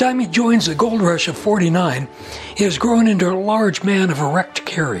 By the time he joins the gold rush of 49, he has grown into a large man of erect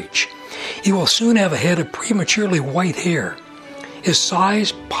carriage. He will soon have a head of prematurely white hair. His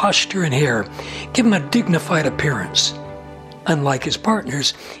size, posture, and hair give him a dignified appearance. Unlike his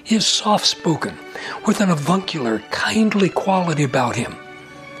partners, he is soft-spoken, with an avuncular, kindly quality about him.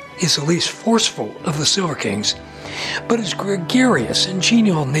 He is the least forceful of the Silver Kings, but his gregarious and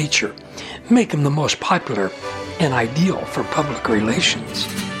genial nature make him the most popular and ideal for public relations.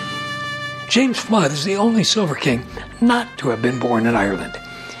 James Flood is the only Silver King not to have been born in Ireland.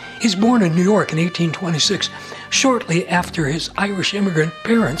 He's born in New York in 1826, shortly after his Irish immigrant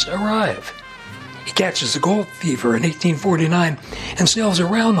parents arrive. He catches the gold fever in 1849 and sails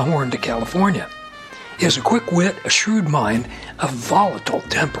around the Horn to California. He has a quick wit, a shrewd mind, a volatile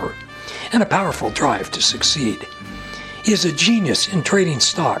temper, and a powerful drive to succeed. He is a genius in trading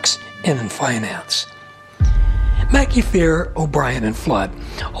stocks and in finance. Mackey, Fair, O'Brien, and Flood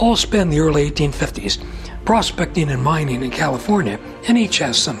all spend the early 1850s prospecting and mining in California, and each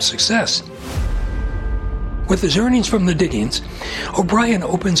has some success. With his earnings from the diggings, O'Brien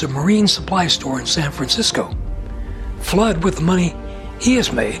opens a marine supply store in San Francisco. Flood, with the money he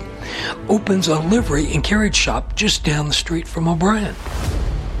has made, opens a livery and carriage shop just down the street from O'Brien.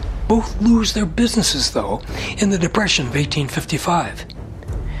 Both lose their businesses, though, in the Depression of 1855.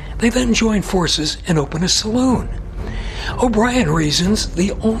 They then join forces and open a saloon. O'Brien reasons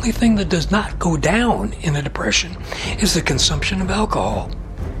the only thing that does not go down in a depression is the consumption of alcohol.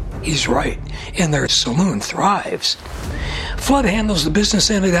 He's right, and their saloon thrives. Flood handles the business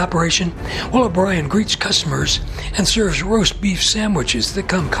end of the operation, while O'Brien greets customers and serves roast beef sandwiches that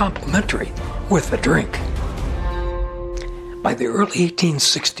come complimentary with a drink. By the early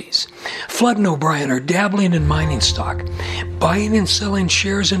 1860s, Flood and O'Brien are dabbling in mining stock, buying and selling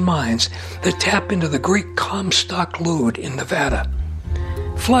shares in mines that tap into the great Comstock lode in Nevada.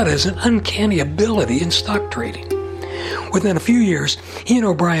 Flood has an uncanny ability in stock trading. Within a few years, he and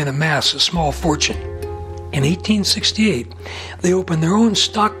O'Brien amass a small fortune. In 1868, they opened their own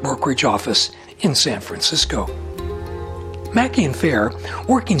stock brokerage office in San Francisco. Mackey and Fair,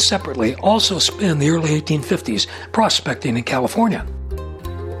 working separately, also spent the early 1850s prospecting in California.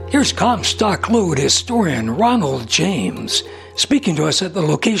 Here's Comstock lode historian Ronald James speaking to us at the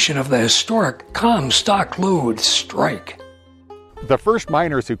location of the historic Comstock lode strike. The first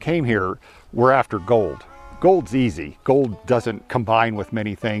miners who came here were after gold. Gold's easy. Gold doesn't combine with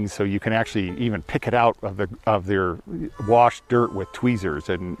many things, so you can actually even pick it out of their washed dirt with tweezers,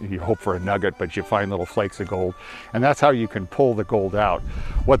 and you hope for a nugget, but you find little flakes of gold, and that's how you can pull the gold out.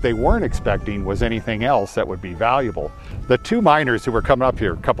 What they weren't expecting was anything else that would be valuable. The two miners who were coming up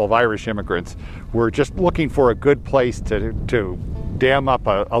here, a couple of Irish immigrants, were just looking for a good place to dam up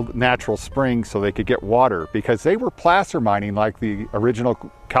a natural spring so they could get water, because they were placer mining like the original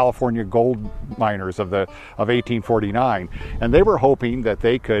California gold miners of 1849, and they were hoping that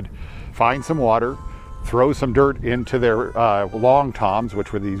they could find some water, throw some dirt into their long toms,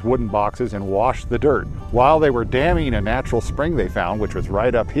 which were these wooden boxes, and wash the dirt. While they were damming a natural spring they found, which was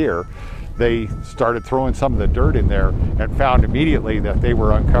right up here, they started throwing some of the dirt in there and found immediately that they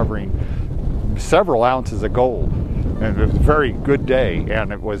were uncovering several ounces of gold. And it was a very good day,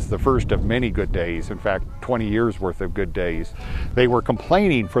 and it was the first of many good days. In fact, 20 years worth of good days. They were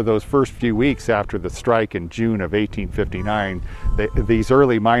complaining for those first few weeks after the strike in June of 1859. These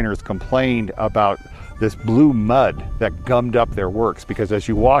early miners complained about this blue mud that gummed up their works, because as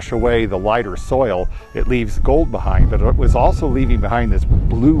you wash away the lighter soil, it leaves gold behind, but it was also leaving behind this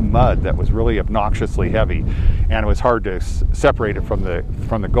blue mud that was really obnoxiously heavy, and it was hard to separate it from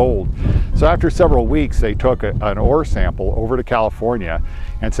the gold. So after several weeks, they took an ore sample over to California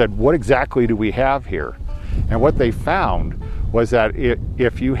and said, what exactly do we have here? And what they found was that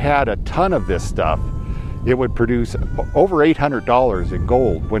if you had a ton of this stuff, it would produce over $800 in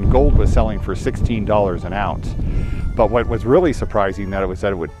gold, when gold was selling for $16 an ounce. But what was really surprising that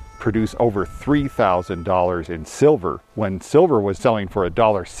it would produce over $3,000 in silver, when silver was selling for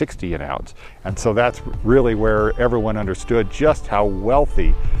 $1.60 an ounce. And so that's really where everyone understood just how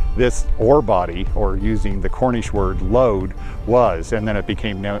wealthy this ore body, or using the Cornish word lode, was, and then it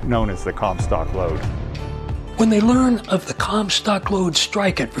became known as the Comstock lode. When they learned of the Comstock lode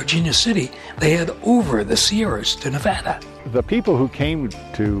strike at Virginia City, they head over the Sierras to Nevada. The people who came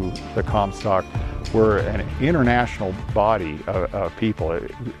to the Comstock were an international body of people.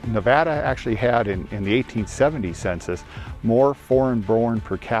 Nevada actually had, in the 1870 census, more foreign-born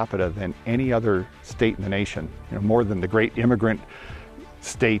per capita than any other state in the nation. More than the great immigrant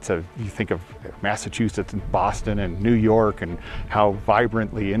states of, you think of Massachusetts and Boston and New York, and how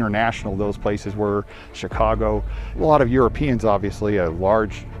vibrantly international those places were, Chicago. A lot of Europeans, obviously, a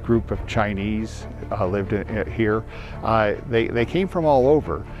large group of Chinese lived here. They came from all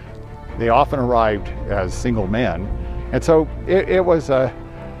over. They often arrived as single men, and so it was a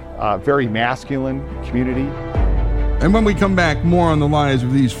very masculine community. And when we come back, more on the lives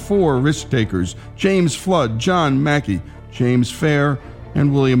of these four risk-takers: James Flood, John Mackey, James Fair,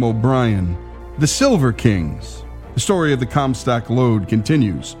 and William O'Brien, the Silver Kings. The story of the Comstock lode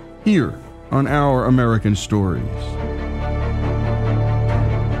continues here on Our American Stories.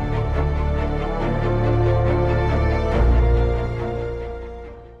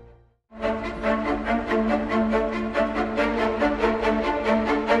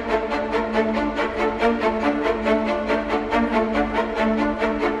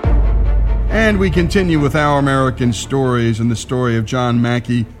 And we continue with Our American Stories and the story of John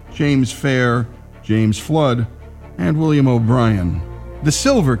Mackey, James Fair, James Flood, and William O'Brien, the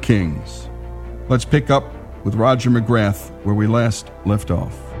Silver Kings. Let's pick up with Roger McGrath where we last left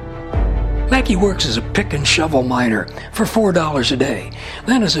off. Mackey works as a pick and shovel miner for $4 a day,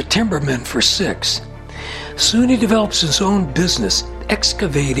 then as a timberman for $6. Soon he develops his own business,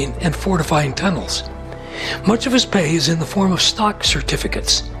 excavating and fortifying tunnels. Much of his pay is in the form of stock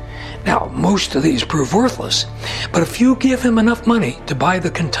certificates. Now, most of these prove worthless, but a few give him enough money to buy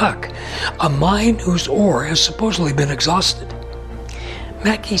the Kentuck, a mine whose ore has supposedly been exhausted.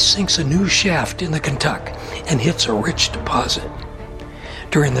 Mackey sinks a new shaft in the Kentuck and hits a rich deposit.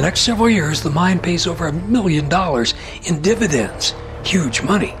 During the next several years, the mine pays over $1 million in dividends, huge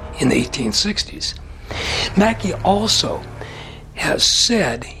money in the 1860s. Mackey also has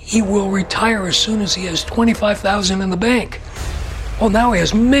said he will retire as soon as he has $25,000 in the bank. Well, now he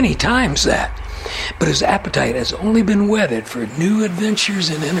has many times that, but his appetite has only been whetted for new adventures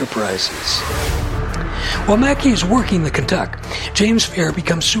and enterprises. While Mackey is working the Kentuck, James Fair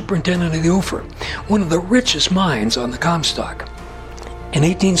becomes superintendent of the Ophir, one of the richest mines on the Comstock. In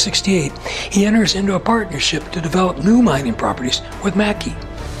 1868, he enters into a partnership to develop new mining properties with Mackey.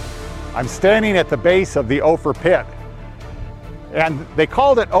 I'm standing at the base of the Ophir pit, and they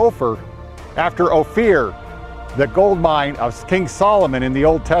called it Ophir after Ophir, the gold mine of King Solomon in the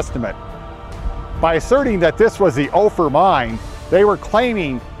Old Testament. By asserting that this was the Ophir mine, they were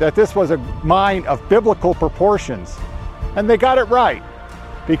claiming that this was a mine of biblical proportions. And they got it right,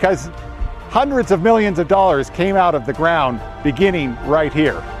 because hundreds of millions of dollars came out of the ground beginning right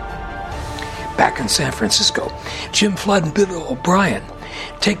here. Back in San Francisco, Jim Flood and Bill O'Brien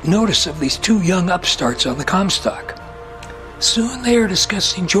take notice of these two young upstarts on the Comstock. Soon they are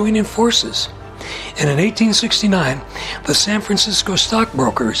discussing joining forces. And in 1869, the San Francisco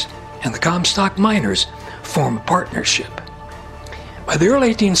stockbrokers and the Comstock miners form a partnership. By the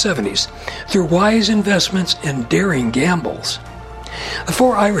early 1870s, through wise investments and daring gambles, the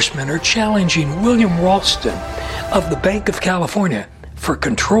four Irishmen are challenging William Ralston of the Bank of California for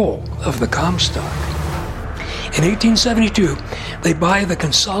control of the Comstock. In 1872, they buy the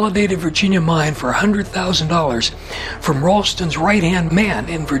Consolidated Virginia mine for $100,000 from Ralston's right-hand man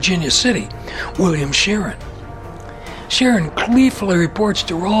in Virginia City, William Sharon. Sharon gleefully reports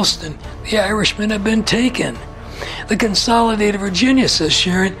to Ralston the Irishmen have been taken. The Consolidated Virginia, says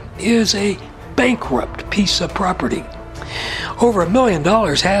Sharon, is a bankrupt piece of property. Over $1 million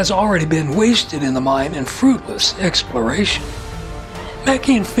has already been wasted in the mine in fruitless exploration.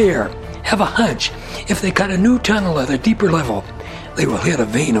 Mackey and Fair have a hunch if they cut a new tunnel at a deeper level, they will hit a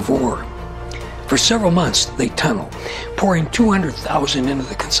vein of ore. For several months they tunnel, pouring $200,000 into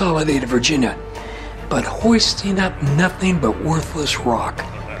the Consolidated Virginia, but hoisting up nothing but worthless rock.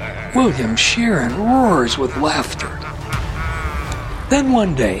 William Sharon roars with laughter. Then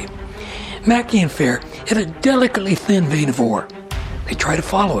one day, Mackey and Fair hit a delicately thin vein of ore. They try to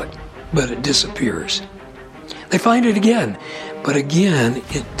follow it, but it disappears. They find it again, but again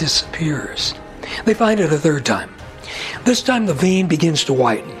it disappears. They find it a third time. This time the vein begins to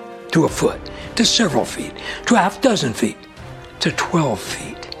widen, to a foot, to several feet, to a half dozen feet, to 12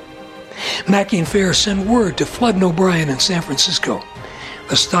 feet. Mackey and Fair send word to Flood and O'Brien in San Francisco.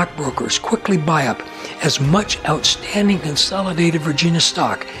 The stockbrokers quickly buy up as much outstanding Consolidated Virginia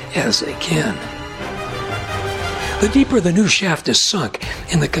stock as they can. The deeper the new shaft is sunk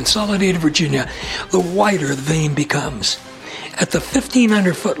in the Consolidated Virginia, the wider the vein becomes. At the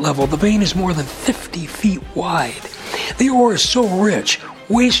 1,500-foot level, the vein is more than 50 feet wide. The ore is so rich,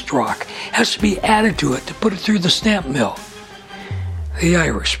 waste rock has to be added to it to put it through the stamp mill. The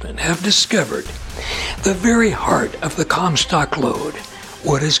Irishmen have discovered the very heart of the Comstock lode,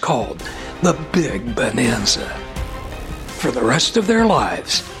 what is called the Big Bonanza. For the rest of their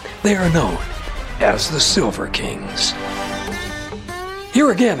lives, they are known as the Silver Kings. Here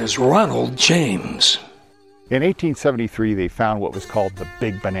again is Ronald James. In 1873, they found what was called the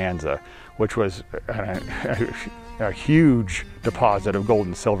Big Bonanza, which was a huge deposit of gold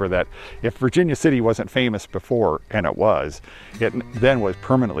and silver that, if Virginia City wasn't famous before, and it then was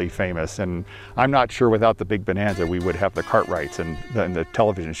permanently famous. And I'm not sure without the Big Bonanza we would have the Cartwrights and the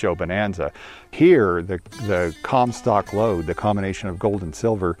television show Bonanza. Here, the Comstock lode, the combination of gold and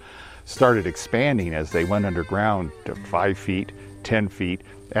silver, started expanding as they went underground to 5 feet, 10 feet,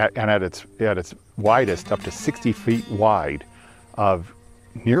 and at its widest up to 60 feet wide of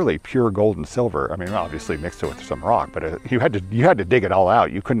nearly pure gold and silver. I mean, obviously mixed with some rock, but you had to dig it all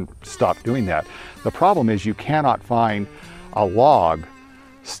out. You couldn't stop doing that. The problem is you cannot find a log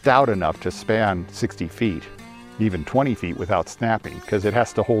stout enough to span 60 feet, even 20 feet without snapping, because it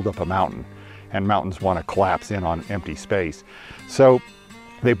has to hold up a mountain, and mountains want to collapse in on empty space. So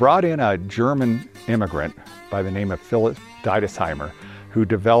they brought in a German immigrant by the name of Philip Deidesheimer, who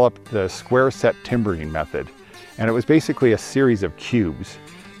developed the square set timbering method. And it was basically a series of cubes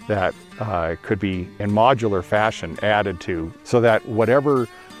that could be in modular fashion added to, so that whatever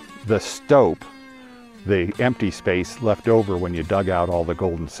the stope, the empty space left over when you dug out all the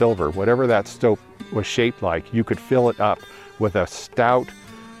gold and silver, whatever that stope was shaped like, you could fill it up with a stout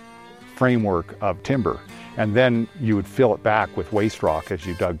framework of timber. And then you would fill it back with waste rock as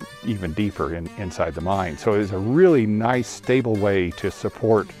you dug even deeper inside the mine. So it was a really nice, stable way to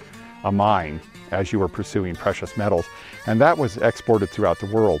support a mine as you were pursuing precious metals. And that was exported throughout the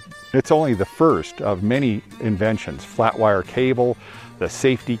world. It's only the first of many inventions. Flat wire cable, the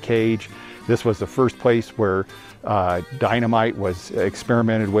safety cage. This was the first place where Dynamite was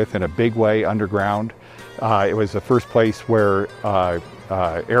experimented with in a big way underground. It was the first place where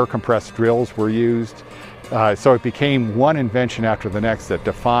air compressed drills were used. So it became one invention after the next that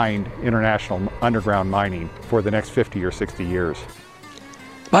defined international underground mining for the next 50 or 60 years.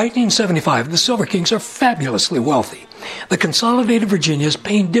 By 1875, the Silver Kings are fabulously wealthy. The Consolidated Virginia is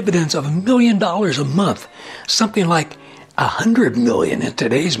paying dividends of $1 million a month, something like $100 million in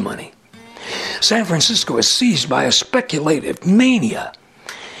today's money. San Francisco is seized by a speculative mania.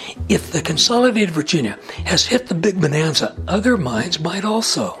 If the Consolidated Virginia has hit the big bonanza, other mines might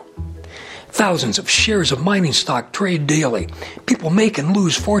also. Thousands of shares of mining stock trade daily. People make and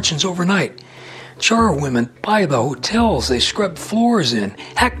lose fortunes overnight. Charwomen buy the hotels they scrub floors in.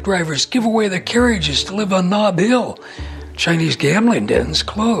 Hack drivers give away their carriages to live on Nob Hill. Chinese gambling dens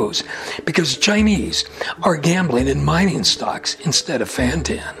close because Chinese are gambling in mining stocks instead of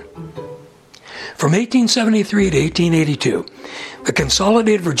Fantan. From 1873 to 1882, the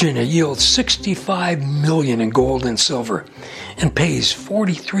Consolidated Virginia yields $65 million in gold and silver and pays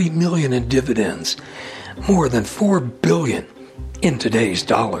 $43 million in dividends, more than $4 billion in today's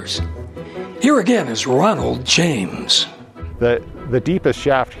dollars. Here again is Ronald James. The deepest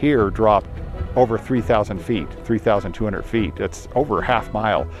shaft here dropped over 3,000 feet, 3,200 feet. That's over a half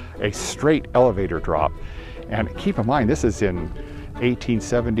mile, a straight elevator drop. And keep in mind, this is in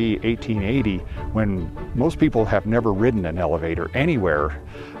 1870, 1880, when most people have never ridden an elevator anywhere.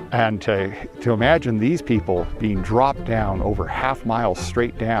 And to imagine these people being dropped down over half miles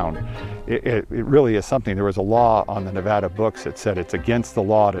straight down, it really is something. There was a law on the Nevada books that said it's against the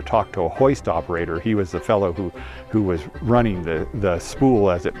law to talk to a hoist operator. He was the fellow who was running the spool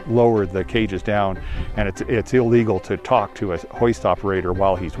as it lowered the cages down, and it's illegal to talk to a hoist operator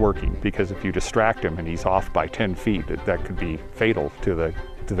while he's working, because if you distract him and he's off by 10 feet, that could be fatal to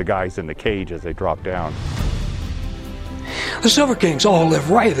the guys in the cage as they drop down. The Silver Kings all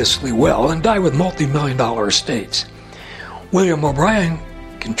live riotously well and die with multi-million-dollar estates. William O'Brien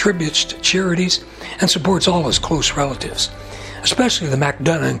contributes to charities and supports all his close relatives, especially the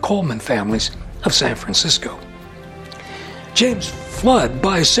McDonough and Coleman families of San Francisco. James Flood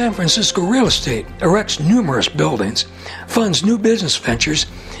buys San Francisco real estate, erects numerous buildings, funds new business ventures,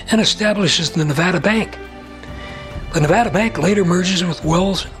 and establishes the Nevada Bank. The Nevada Bank later merges with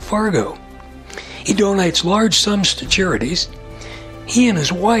Wells Fargo. He donates large sums to charities. He and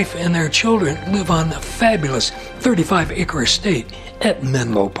his wife and their children live on a fabulous 35-acre estate at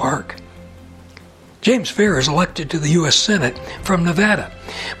Menlo Park. James Fair is elected to the U.S. Senate from Nevada,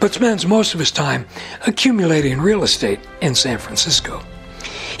 but spends most of his time accumulating real estate in San Francisco.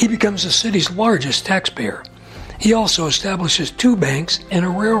 He becomes the city's largest taxpayer. He also establishes 2 banks and a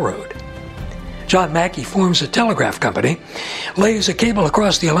railroad. John Mackey forms a telegraph company, lays a cable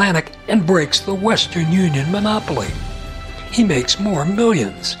across the Atlantic, and breaks the Western Union monopoly. He makes more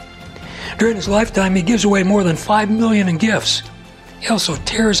millions. During his lifetime, he gives away more than $5 million in gifts. He also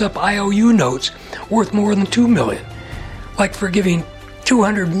tears up IOU notes worth more than $2 million, like forgiving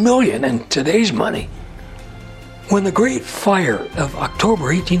 $200 million in today's money. When the Great Fire of October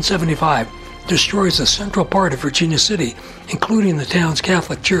 1875 destroys the central part of Virginia City, including the town's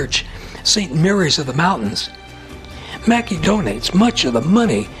Catholic church, St. Mary's of the Mountains, Mackey donates much of the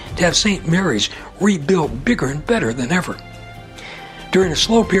money to have St. Mary's rebuilt bigger and better than ever. During a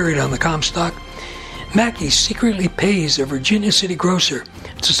slow period on the Comstock, Mackey secretly pays a Virginia City grocer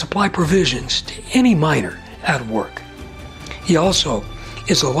to supply provisions to any miner out of work. He also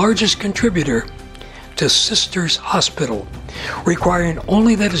is the largest contributor to Sisters Hospital, requiring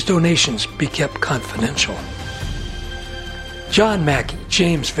only that his donations be kept confidential. John Mackey,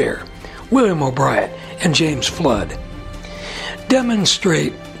 James Fair, William O'Brien, and James Flood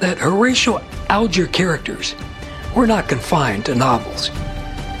demonstrate that Horatio Alger characters were not confined to novels,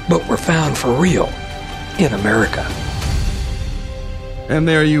 but were found for real in America. And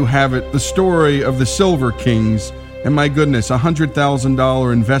there you have it, the story of the Silver Kings. And my goodness,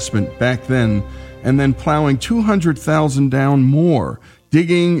 $100,000 investment back then, and then plowing $200,000 down more,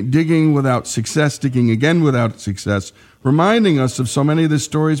 digging without success, digging again without success, reminding us of so many of the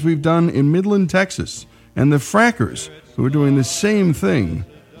stories we've done in Midland, Texas, and the frackers who are doing the same thing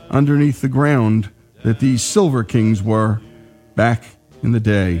underneath the ground that these Silver Kings were back in the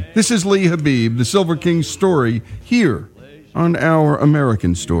day. This is Lee Habib, the Silver Kings story, here on Our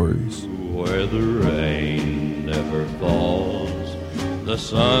American Stories. Where the rain never falls, the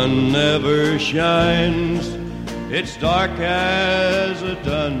sun never shines, it's dark as a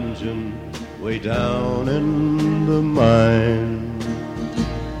dungeon way down in the mine.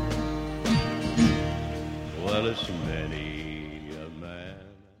 Well, it's many a man.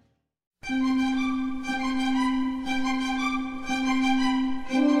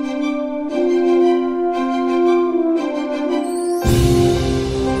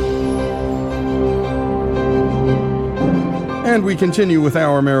 And we continue with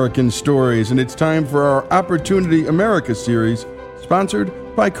Our American Stories, and it's time for our Opportunity America series, sponsored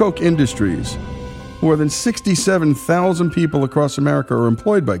by Koch Industries. More than 67,000 people across America are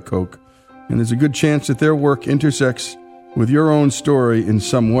employed by Koch, and there's a good chance that their work intersects with your own story in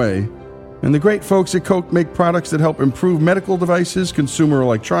some way. And the great folks at Koch make products that help improve medical devices, consumer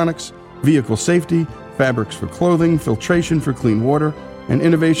electronics, vehicle safety, fabrics for clothing, filtration for clean water, and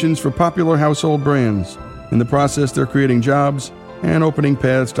innovations for popular household brands. In the process, they're creating jobs and opening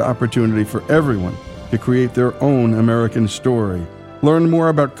paths to opportunity for everyone to create their own American story. Learn more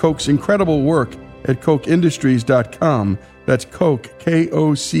about Koch's incredible work at KochIndustries.com. That's Koch,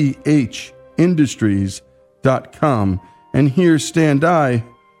 K-O-C-H, Industries.com. And here's Stan Dye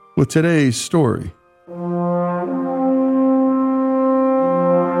with today's story.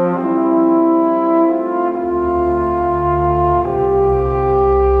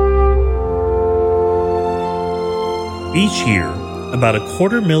 Each year, about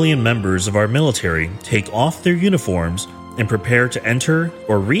 250,000 members of our military take off their uniforms and prepare to enter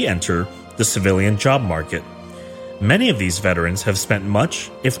or re-enter the civilian job market. Many of these veterans have spent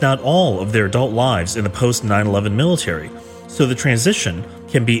much, if not all, of their adult lives in the post-9/11 military, so the transition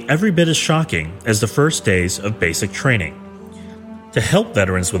can be every bit as shocking as the first days of basic training. To help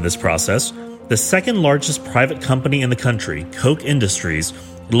veterans with this process, the second largest private company in the country, Koch Industries,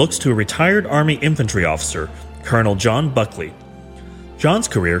 looks to a retired Army infantry officer, Colonel John Buckley. John's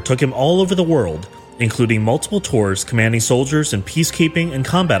career took him all over the world, including multiple tours commanding soldiers in peacekeeping and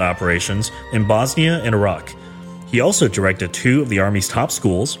combat operations in Bosnia and Iraq. He also directed 2 of the Army's top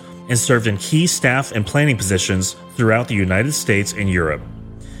schools and served in key staff and planning positions throughout the United States and Europe.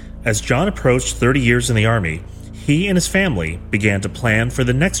 As John approached 30 years in the Army, he and his family began to plan for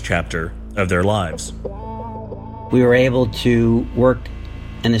the next chapter of their lives. We were able to work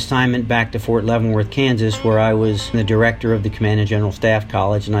an assignment back to Fort Leavenworth, Kansas, where I was the director of the Command and General Staff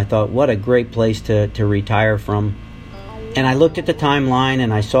College, and I thought, what a great place to retire from. And I looked at the timeline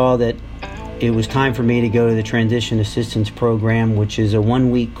and I saw that it was time for me to go to the Transition Assistance Program, which is a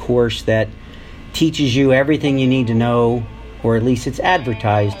 1-week course that teaches you everything you need to know, or at least it's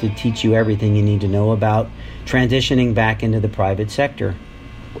advertised to teach you everything you need to know about transitioning back into the private sector.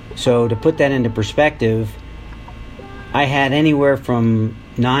 So to put that into perspective, I had anywhere from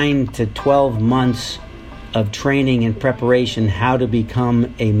 9 to 12 months of training and preparation how to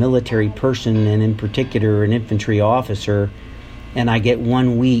become a military person, and in particular an infantry officer, and I get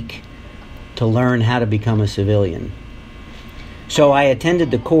 1 week to learn how to become a civilian. So I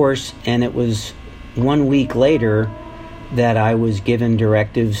attended the course, and it was 1 week later that I was given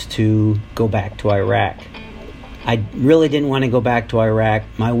directives to go back to Iraq. I really didn't want to go back to Iraq.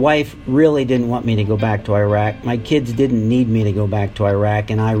 My wife really didn't want me to go back to Iraq. My kids didn't need me to go back to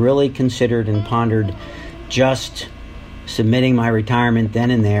Iraq, and I really considered and pondered just submitting my retirement then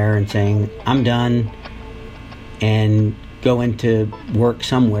and there and saying, I'm done, and go into work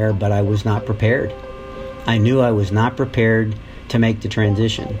somewhere, but I was not prepared. I knew I was not prepared to make the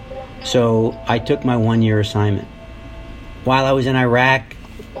transition. So I took my 1-year assignment. While I was in Iraq,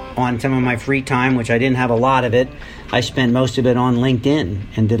 on some of my free time, which I didn't have a lot of it, I spent most of it on LinkedIn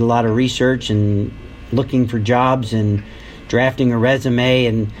and did a lot of research and looking for jobs and drafting a resume.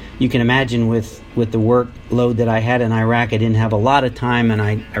 And you can imagine with the workload that I had in Iraq, I didn't have a lot of time, and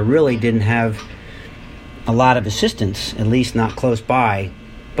I really didn't have a lot of assistance, at least not close by.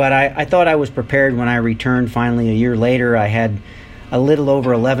 But I thought I was prepared when I returned finally a year later. I had a little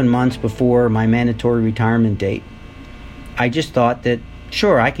over 11 months before my mandatory retirement date. I just thought that,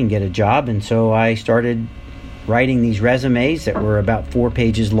 sure, I can get a job, and so I started writing these resumes that were about 4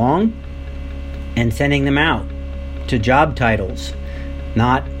 pages long and sending them out to job titles,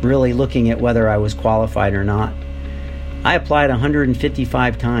 not really looking at whether I was qualified or not. I applied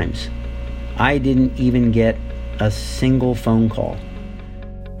 155 times. I didn't even get a single phone call.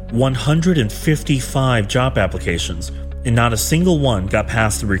 155 job applications, and not a single one got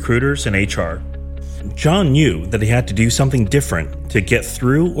past the recruiters and HR. John knew that he had to do something different to get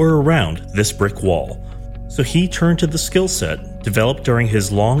through or around this brick wall, so he turned to the skill set developed during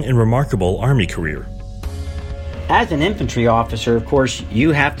his long and remarkable Army career. As an infantry officer, of course,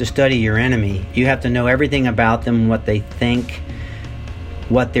 you have to study your enemy. You have to know everything about them, what they think,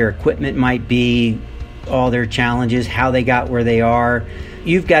 what their equipment might be, all their challenges, how they got where they are.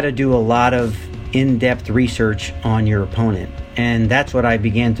 You've got to do a lot of in-depth research on your opponent, and that's what I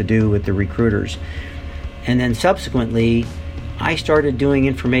began to do with the recruiters. And then subsequently, I started doing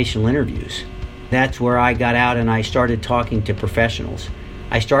informational interviews. That's where I got out and I started talking to professionals.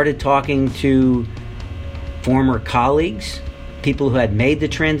 I started talking to former colleagues, people who had made the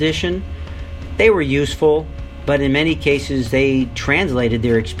transition. They were useful. but in many cases they translated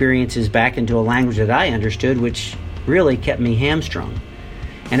their experiences back into a language that I understood, which really kept me hamstrung.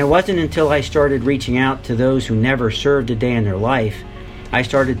 And it wasn't until I started reaching out to those who never served a day in their life, I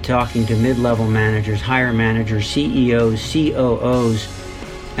started talking to mid-level managers, higher managers, CEOs, COOs,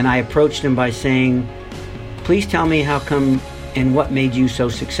 and I approached them by saying, please tell me how come and what made you so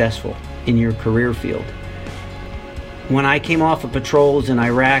successful in your career field. When I came off of patrols in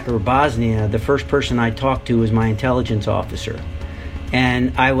Iraq or Bosnia, the first person I talked to was my intelligence officer.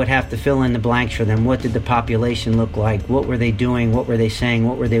 And I would have to fill in the blanks for them. What did the population look like? What were they doing? What were they saying?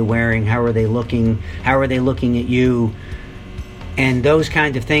 What were they wearing? How were they looking? How are they looking at you? And those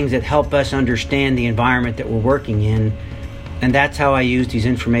kinds of things that help us understand the environment that we're working in. And that's how I used these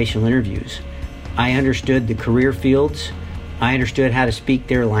informational interviews. I understood the career fields. I understood how to speak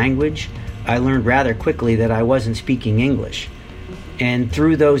their language. I learned rather quickly that I wasn't speaking English. And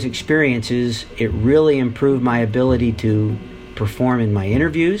through those experiences, it really improved my ability to perform in my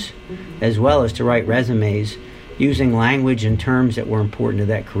interviews, as well as to write resumes using language and terms that were important to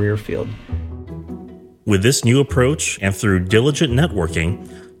that career field. With this new approach and through diligent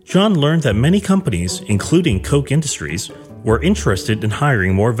networking, John learned that many companies, including Koch Industries, were interested in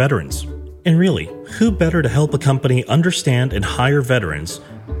hiring more veterans. And really, who better to help a company understand and hire veterans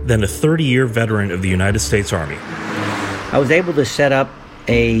than a 30-year veteran of the United States Army? I was able to set up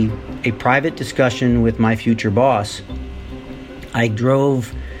a private discussion with my future boss. I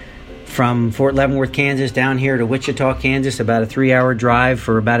drove from Fort Leavenworth, Kansas, down here to Wichita, Kansas, about a 3-hour drive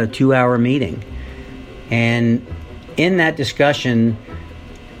for about a 2-hour meeting. And in that discussion,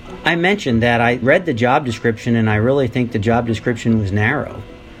 I mentioned that I read the job description, and I really think the job description was narrow.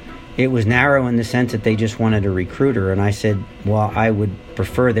 It was narrow in the sense that they just wanted a recruiter. And I said, well, I would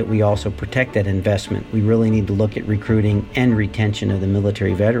prefer that we also protect that investment. We really need to look at recruiting and retention of the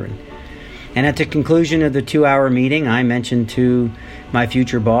military veteran. And at the conclusion of the 2-hour meeting, I mentioned to my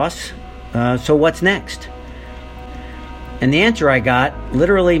future boss, so what's next? And the answer I got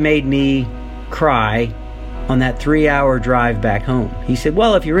literally made me cry on that 3-hour drive back home. He said,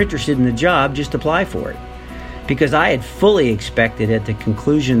 well, if you're interested in the job, just apply for it. Because I had fully expected at the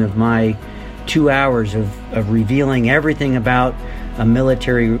conclusion of my 2 hours of revealing everything about a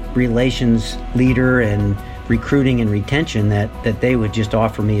military relations leader and recruiting and retention that they would just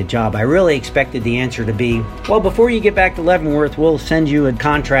offer me a job. I really expected the answer to be, well, before you get back to Leavenworth, we'll send you a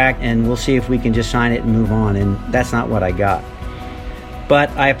contract and we'll see if we can just sign it and move on. And that's not what I got. But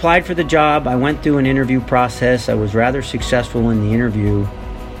I applied for the job. I went through an interview process. I was rather successful in the interview.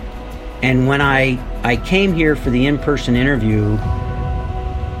 And when I came here for the in-person interview,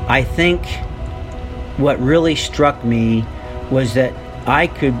 I think what really struck me was that I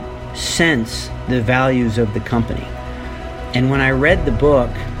could sense the values of the company. And when I read the book,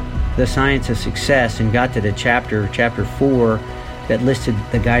 The Science of Success, and got to the chapter 4, that listed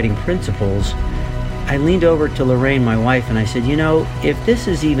the guiding principles, I leaned over to Lorraine, my wife, and I said, you know, if this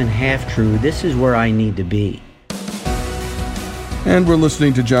is even half true, this is where I need to be. And we're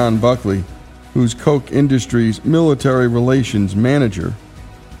listening to John Buckley, who's Koch Industries Military Relations Manager,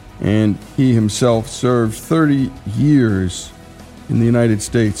 and he himself served 30 years in the United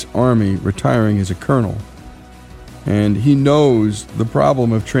States Army, retiring as a colonel. And he knows the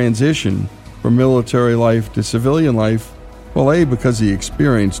problem of transition from military life to civilian life, well, A, because he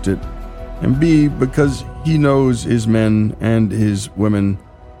experienced it, and B, because he knows his men and his women,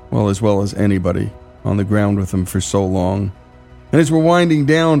 well, as well as anybody on the ground with them for so long. And as we're winding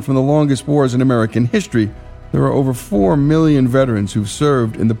down from the longest wars in American history, there are over 4 million veterans who've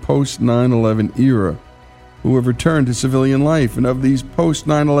served in the post-9/11 era who have returned to civilian life. And of these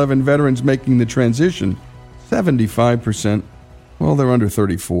post-9/11 veterans making the transition, 75%, well, they're under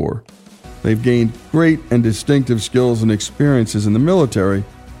 34. They've gained great and distinctive skills and experiences in the military,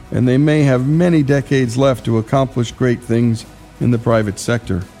 and they may have many decades left to accomplish great things in the private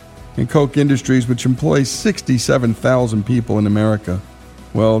sector. And Koch Industries, which employs 67,000 people in America,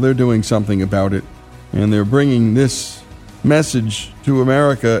 well, they're doing something about it. And they're bringing this message to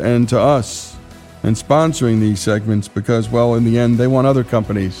America and to us and sponsoring these segments because, well, in the end, they want other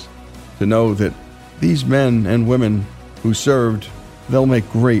companies to know that these men and women who served, they'll make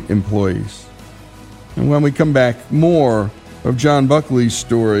great employees. And when we come back, more of John Buckley's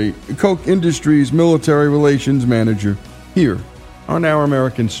story, Koch Industries Military Relations Manager, here on Our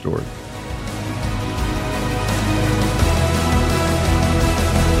American Story.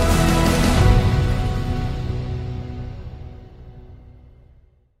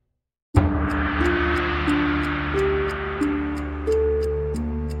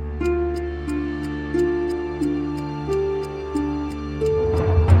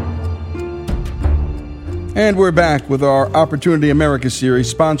 And we're back with our Opportunity America series,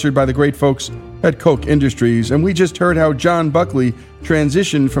 sponsored by the great folks at Koch Industries. And we just heard how John Buckley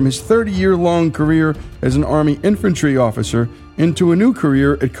transitioned from his 30-year-long career as an Army infantry officer into a new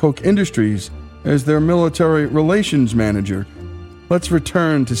career at Koch Industries as their military relations manager. Let's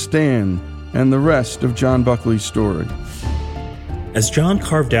return to Stan and the rest of John Buckley's story. As John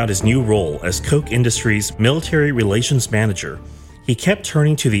carved out his new role as Koch Industries Military Relations Manager, he kept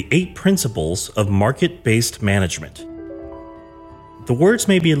turning to the 8 principles of market-based management. The words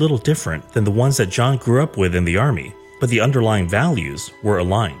may be a little different than the ones that John grew up with in the Army, but the underlying values were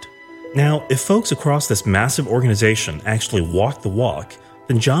aligned. Now, if folks across this massive organization actually walked the walk,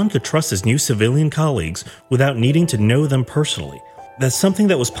 then John could trust his new civilian colleagues without needing to know them personally. That's something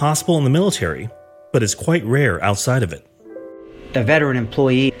that was possible in the military, but is quite rare outside of it. A veteran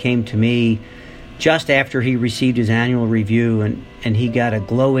employee came to me just after he received his annual review, and he got a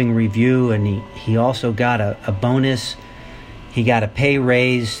glowing review, and he also got a bonus. He got a pay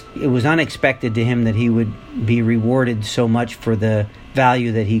raise. It was unexpected to him that he would be rewarded so much for the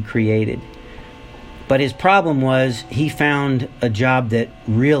value that he created. But his problem was he found a job that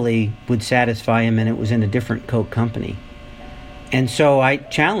really would satisfy him, and it was in a different Koch company. And so I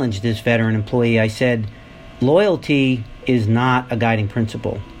challenged this veteran employee. I said, loyalty is not a guiding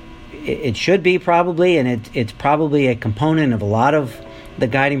principle. It should be probably, and it's probably a component of a lot of the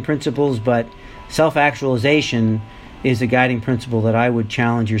guiding principles, but self-actualization is a guiding principle that I would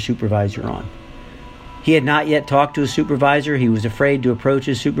challenge your supervisor on. He had not yet talked to his supervisor. He was afraid to approach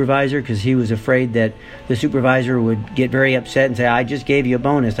his supervisor because he was afraid that the supervisor would get very upset and say, I just gave you a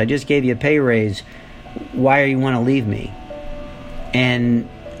bonus. I just gave you a pay raise. Why do you want to leave me? And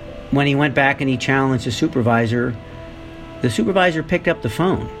when he went back and he challenged the supervisor picked up the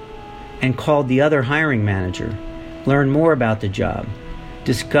phone and called the other hiring manager, learned more about the job,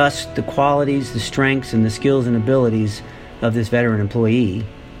 discussed the qualities, the strengths, and the skills and abilities of this veteran employee.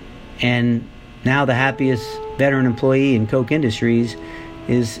 And now the happiest veteran employee in Koch Industries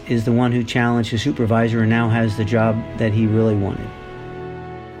is the one who challenged his supervisor and now has the job that he really wanted.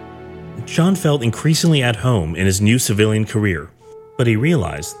 John felt increasingly at home in his new civilian career, but he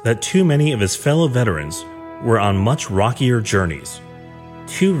realized that too many of his fellow veterans were on much rockier journeys.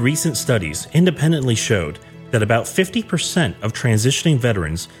 2 recent studies independently showed that about 50% of transitioning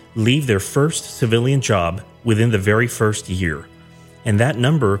veterans leave their first civilian job within the very first year, and that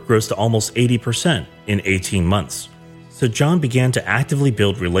number grows to almost 80% in 18 months. So John began to actively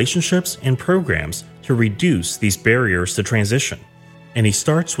build relationships and programs to reduce these barriers to transition, and he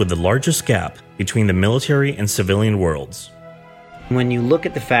starts with the largest gap between the military and civilian worlds. When you look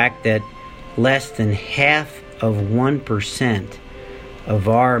at the fact that less than half of 1% of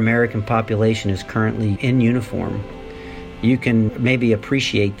our American population is currently in uniform, you can maybe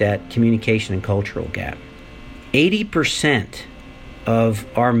appreciate that communication and cultural gap. 80% of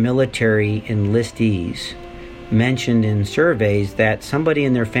our military enlistees mentioned in surveys that somebody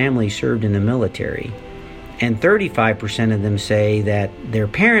in their family served in the military, and 35% of them say that their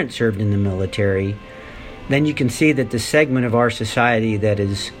parents served in the military. Then you can see that the segment of our society that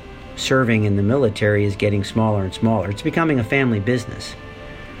is serving in the military is getting smaller and smaller. It's becoming a family business.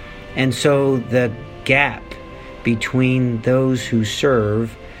 And so the gap between those who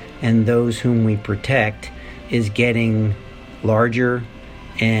serve and those whom we protect is getting larger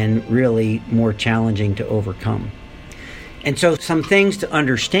and really more challenging to overcome. And so some things to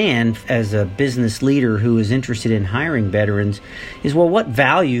understand as a business leader who is interested in hiring veterans is, well, what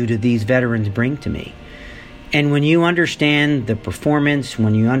value do these veterans bring to me? And when you understand the performance,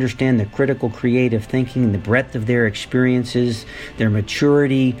 when you understand the critical creative thinking, the breadth of their experiences, their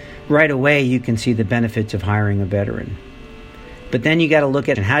maturity, right away you can see the benefits of hiring a veteran. But then you got to look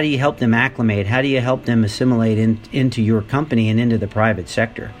at how do you help them acclimate? How do you help them assimilate into your company and into the private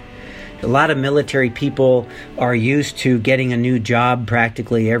sector? A lot of military people are used to getting a new job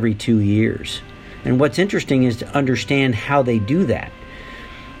practically every 2 years. And what's interesting is to understand how they do that.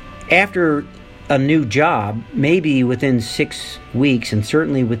 After a new job, maybe within 6 weeks and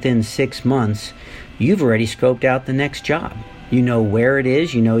certainly within 6 months, you've already scoped out the next job. You know where it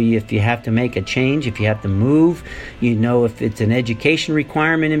is, you know if you have to make a change, if you have to move, you know if it's an education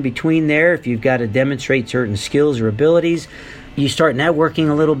requirement in between there, if you've got to demonstrate certain skills or abilities. You start networking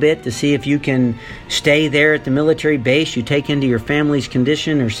a little bit to see if you can stay there at the military base. You take into your family's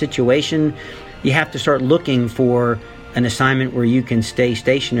condition or situation. You have to start looking for an assignment where you can stay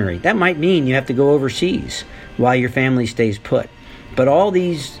stationary. That might mean you have to go overseas while your family stays put. But all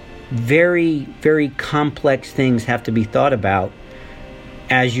these very, very complex things have to be thought about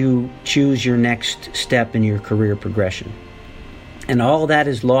as you choose your next step in your career progression. And all that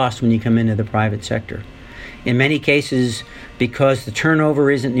is lost when you come into the private sector. In many cases, because the turnover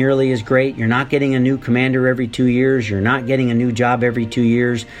isn't nearly as great, you're not getting a new commander every 2 years, you're not getting a new job every 2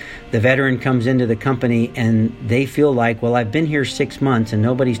 years, the veteran comes into the company and they feel like, well, I've been here 6 months and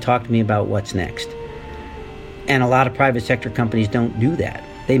nobody's talked to me about what's next. And a lot of private sector companies don't do that.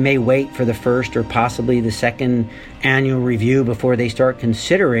 They may wait for the first or possibly the second annual review before they start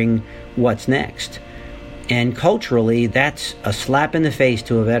considering what's next. And culturally, that's a slap in the face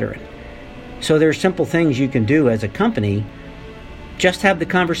to a veteran. So there are simple things you can do as a company. Just have the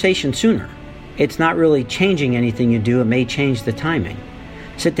conversation sooner. It's not really changing anything you do. It may change the timing.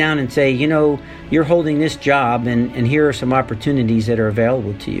 Sit down and say, you're holding this job and here are some opportunities that are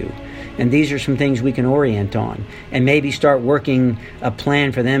available to you. And these are some things we can orient on. And maybe start working a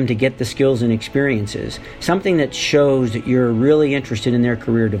plan for them to get the skills and experiences. Something that shows that you're really interested in their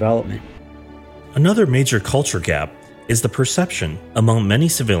career development. Another major culture gap is the perception among many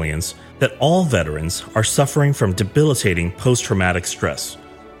civilians that all veterans are suffering from debilitating post-traumatic stress.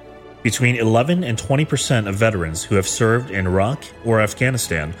 Between 11 and 20% of veterans who have served in Iraq or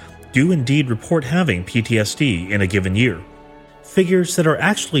Afghanistan do indeed report having PTSD in a given year. Figures that are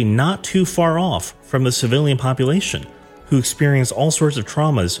actually not too far off from the civilian population who experience all sorts of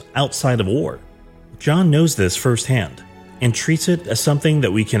traumas outside of war. John knows this firsthand and treats it as something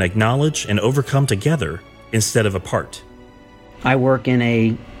that we can acknowledge and overcome together instead of apart. I work in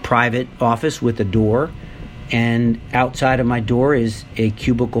a private office with a door, and outside of my door is a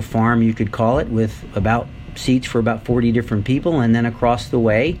cubicle farm, you could call it, with about seats for about 40 different people, and then across the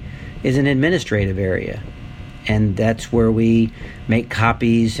way is an administrative area. And that's where we make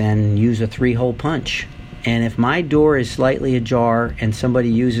copies and use a 3-hole punch. And if my door is slightly ajar and somebody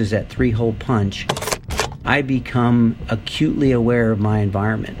uses that 3-hole punch, I become acutely aware of my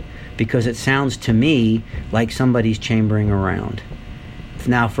environment because it sounds to me like somebody's chambering around.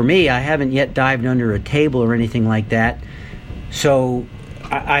 Now, for me, I haven't yet dived under a table or anything like that, so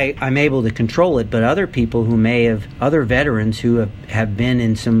I'm able to control it, but other people who may have, other veterans who have been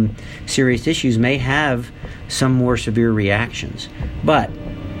in some serious issues may have some more severe reactions. But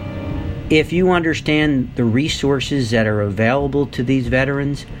if you understand the resources that are available to these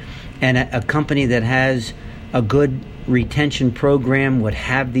veterans, and a company that has a good retention program would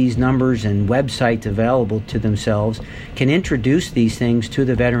have these numbers and websites available to themselves, can introduce these things to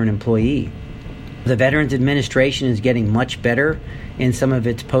the veteran employee. The Veterans Administration is getting much better in some of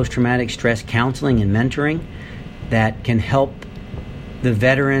its post-traumatic stress counseling and mentoring that can help the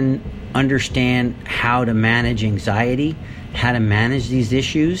veteran understand how to manage anxiety, how to manage these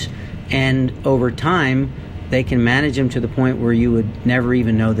issues, and over time, they can manage them to the point where you would never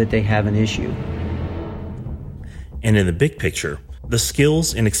even know that they have an issue. And in the big picture, the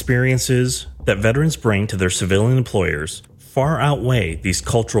skills and experiences that veterans bring to their civilian employers far outweigh these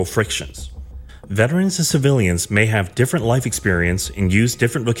cultural frictions. Veterans and civilians may have different life experience and use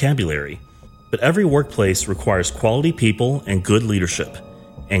different vocabulary, but every workplace requires quality people and good leadership.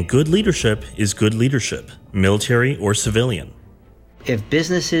 And good leadership is good leadership, military or civilian. If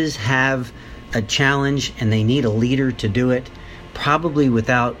businesses have a challenge and they need a leader to do it, probably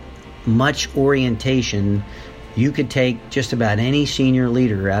without much orientation, you could take just about any senior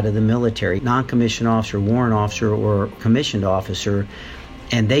leader out of the military, non-commissioned officer, warrant officer, or commissioned officer,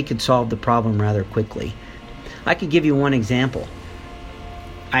 and they could solve the problem rather quickly. I could give you one example.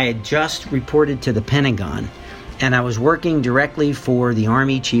 I had just reported to the Pentagon, and I was working directly for the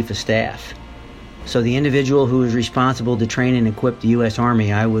Army Chief of Staff. So the individual who was responsible to train and equip the U.S.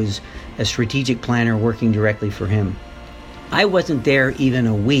 Army, I was a strategic planner working directly for him. I wasn't there even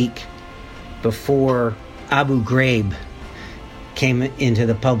a week before Abu Ghraib came into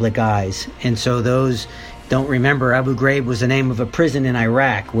the public eyes. And so those don't remember, Abu Ghraib was the name of a prison in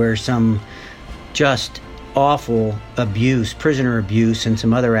Iraq where some just awful abuse, prisoner abuse, and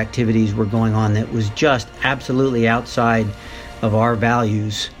some other activities were going on that was just absolutely outside of our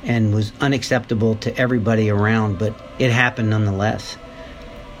values and was unacceptable to everybody around, but it happened nonetheless.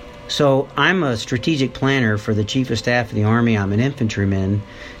 So I'm a strategic planner for the Chief of Staff of the Army. I'm an infantryman,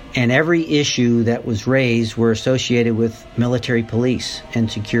 and every issue that was raised were associated with military police and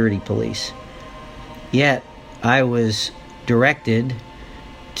security police. Yet I was directed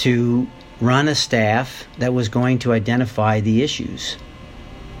to run a staff that was going to identify the issues.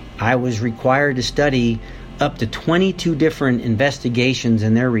 I was required to study up to 22 different investigations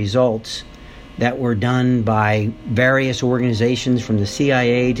and their results that were done by various organizations, from the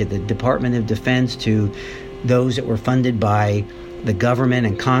CIA to the Department of Defense to those that were funded by the government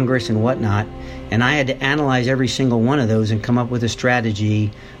and Congress and whatnot. And I had to analyze every single one of those and come up with a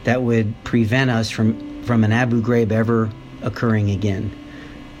strategy that would prevent us from an Abu Ghraib ever occurring again.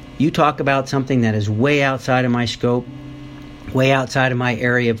 You talk about something that is way outside of my scope, way outside of my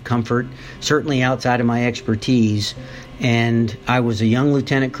area of comfort, certainly outside of my expertise. And I was a young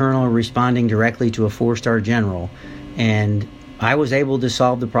lieutenant colonel responding directly to a 4-star general. And I was able to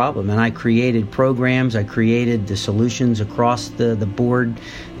solve the problem. And I created programs, I created the solutions across the board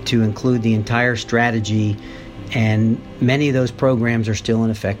to include the entire strategy. And many of those programs are still in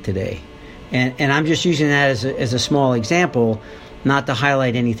effect today. And I'm just using that as a small example, not to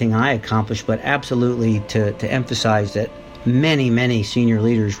highlight anything I accomplished, but absolutely to emphasize that many senior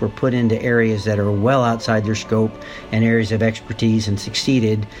leaders were put into areas that are well outside their scope and areas of expertise and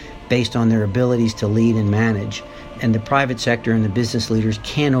succeeded based on their abilities to lead and manage. And the private sector and the business leaders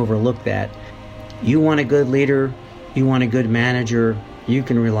can't overlook that. You want a good leader, you want a good manager, you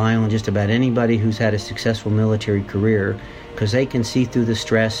can rely on just about anybody who's had a successful military career, because they can see through the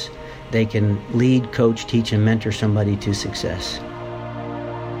stress, they can lead, coach, teach, and mentor somebody to success.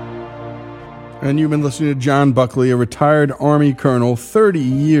 And you've been listening to John Buckley, a retired Army colonel, 30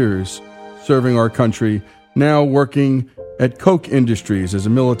 years serving our country, now working at Koch Industries as a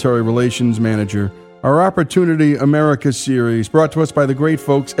military relations manager. Our Opportunity America series, brought to us by the great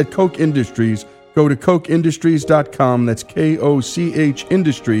folks at Koch Industries. Go to kochindustries.com. That's KOCH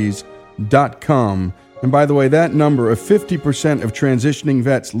Industries.com. And by the way, that number of 50% of transitioning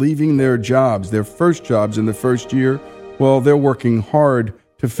vets leaving their jobs, their first jobs in the first year, well, they're working hard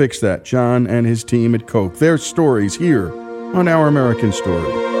to fix that. John and his team at Koch. Their stories here on Our American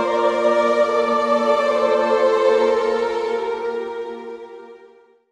Story.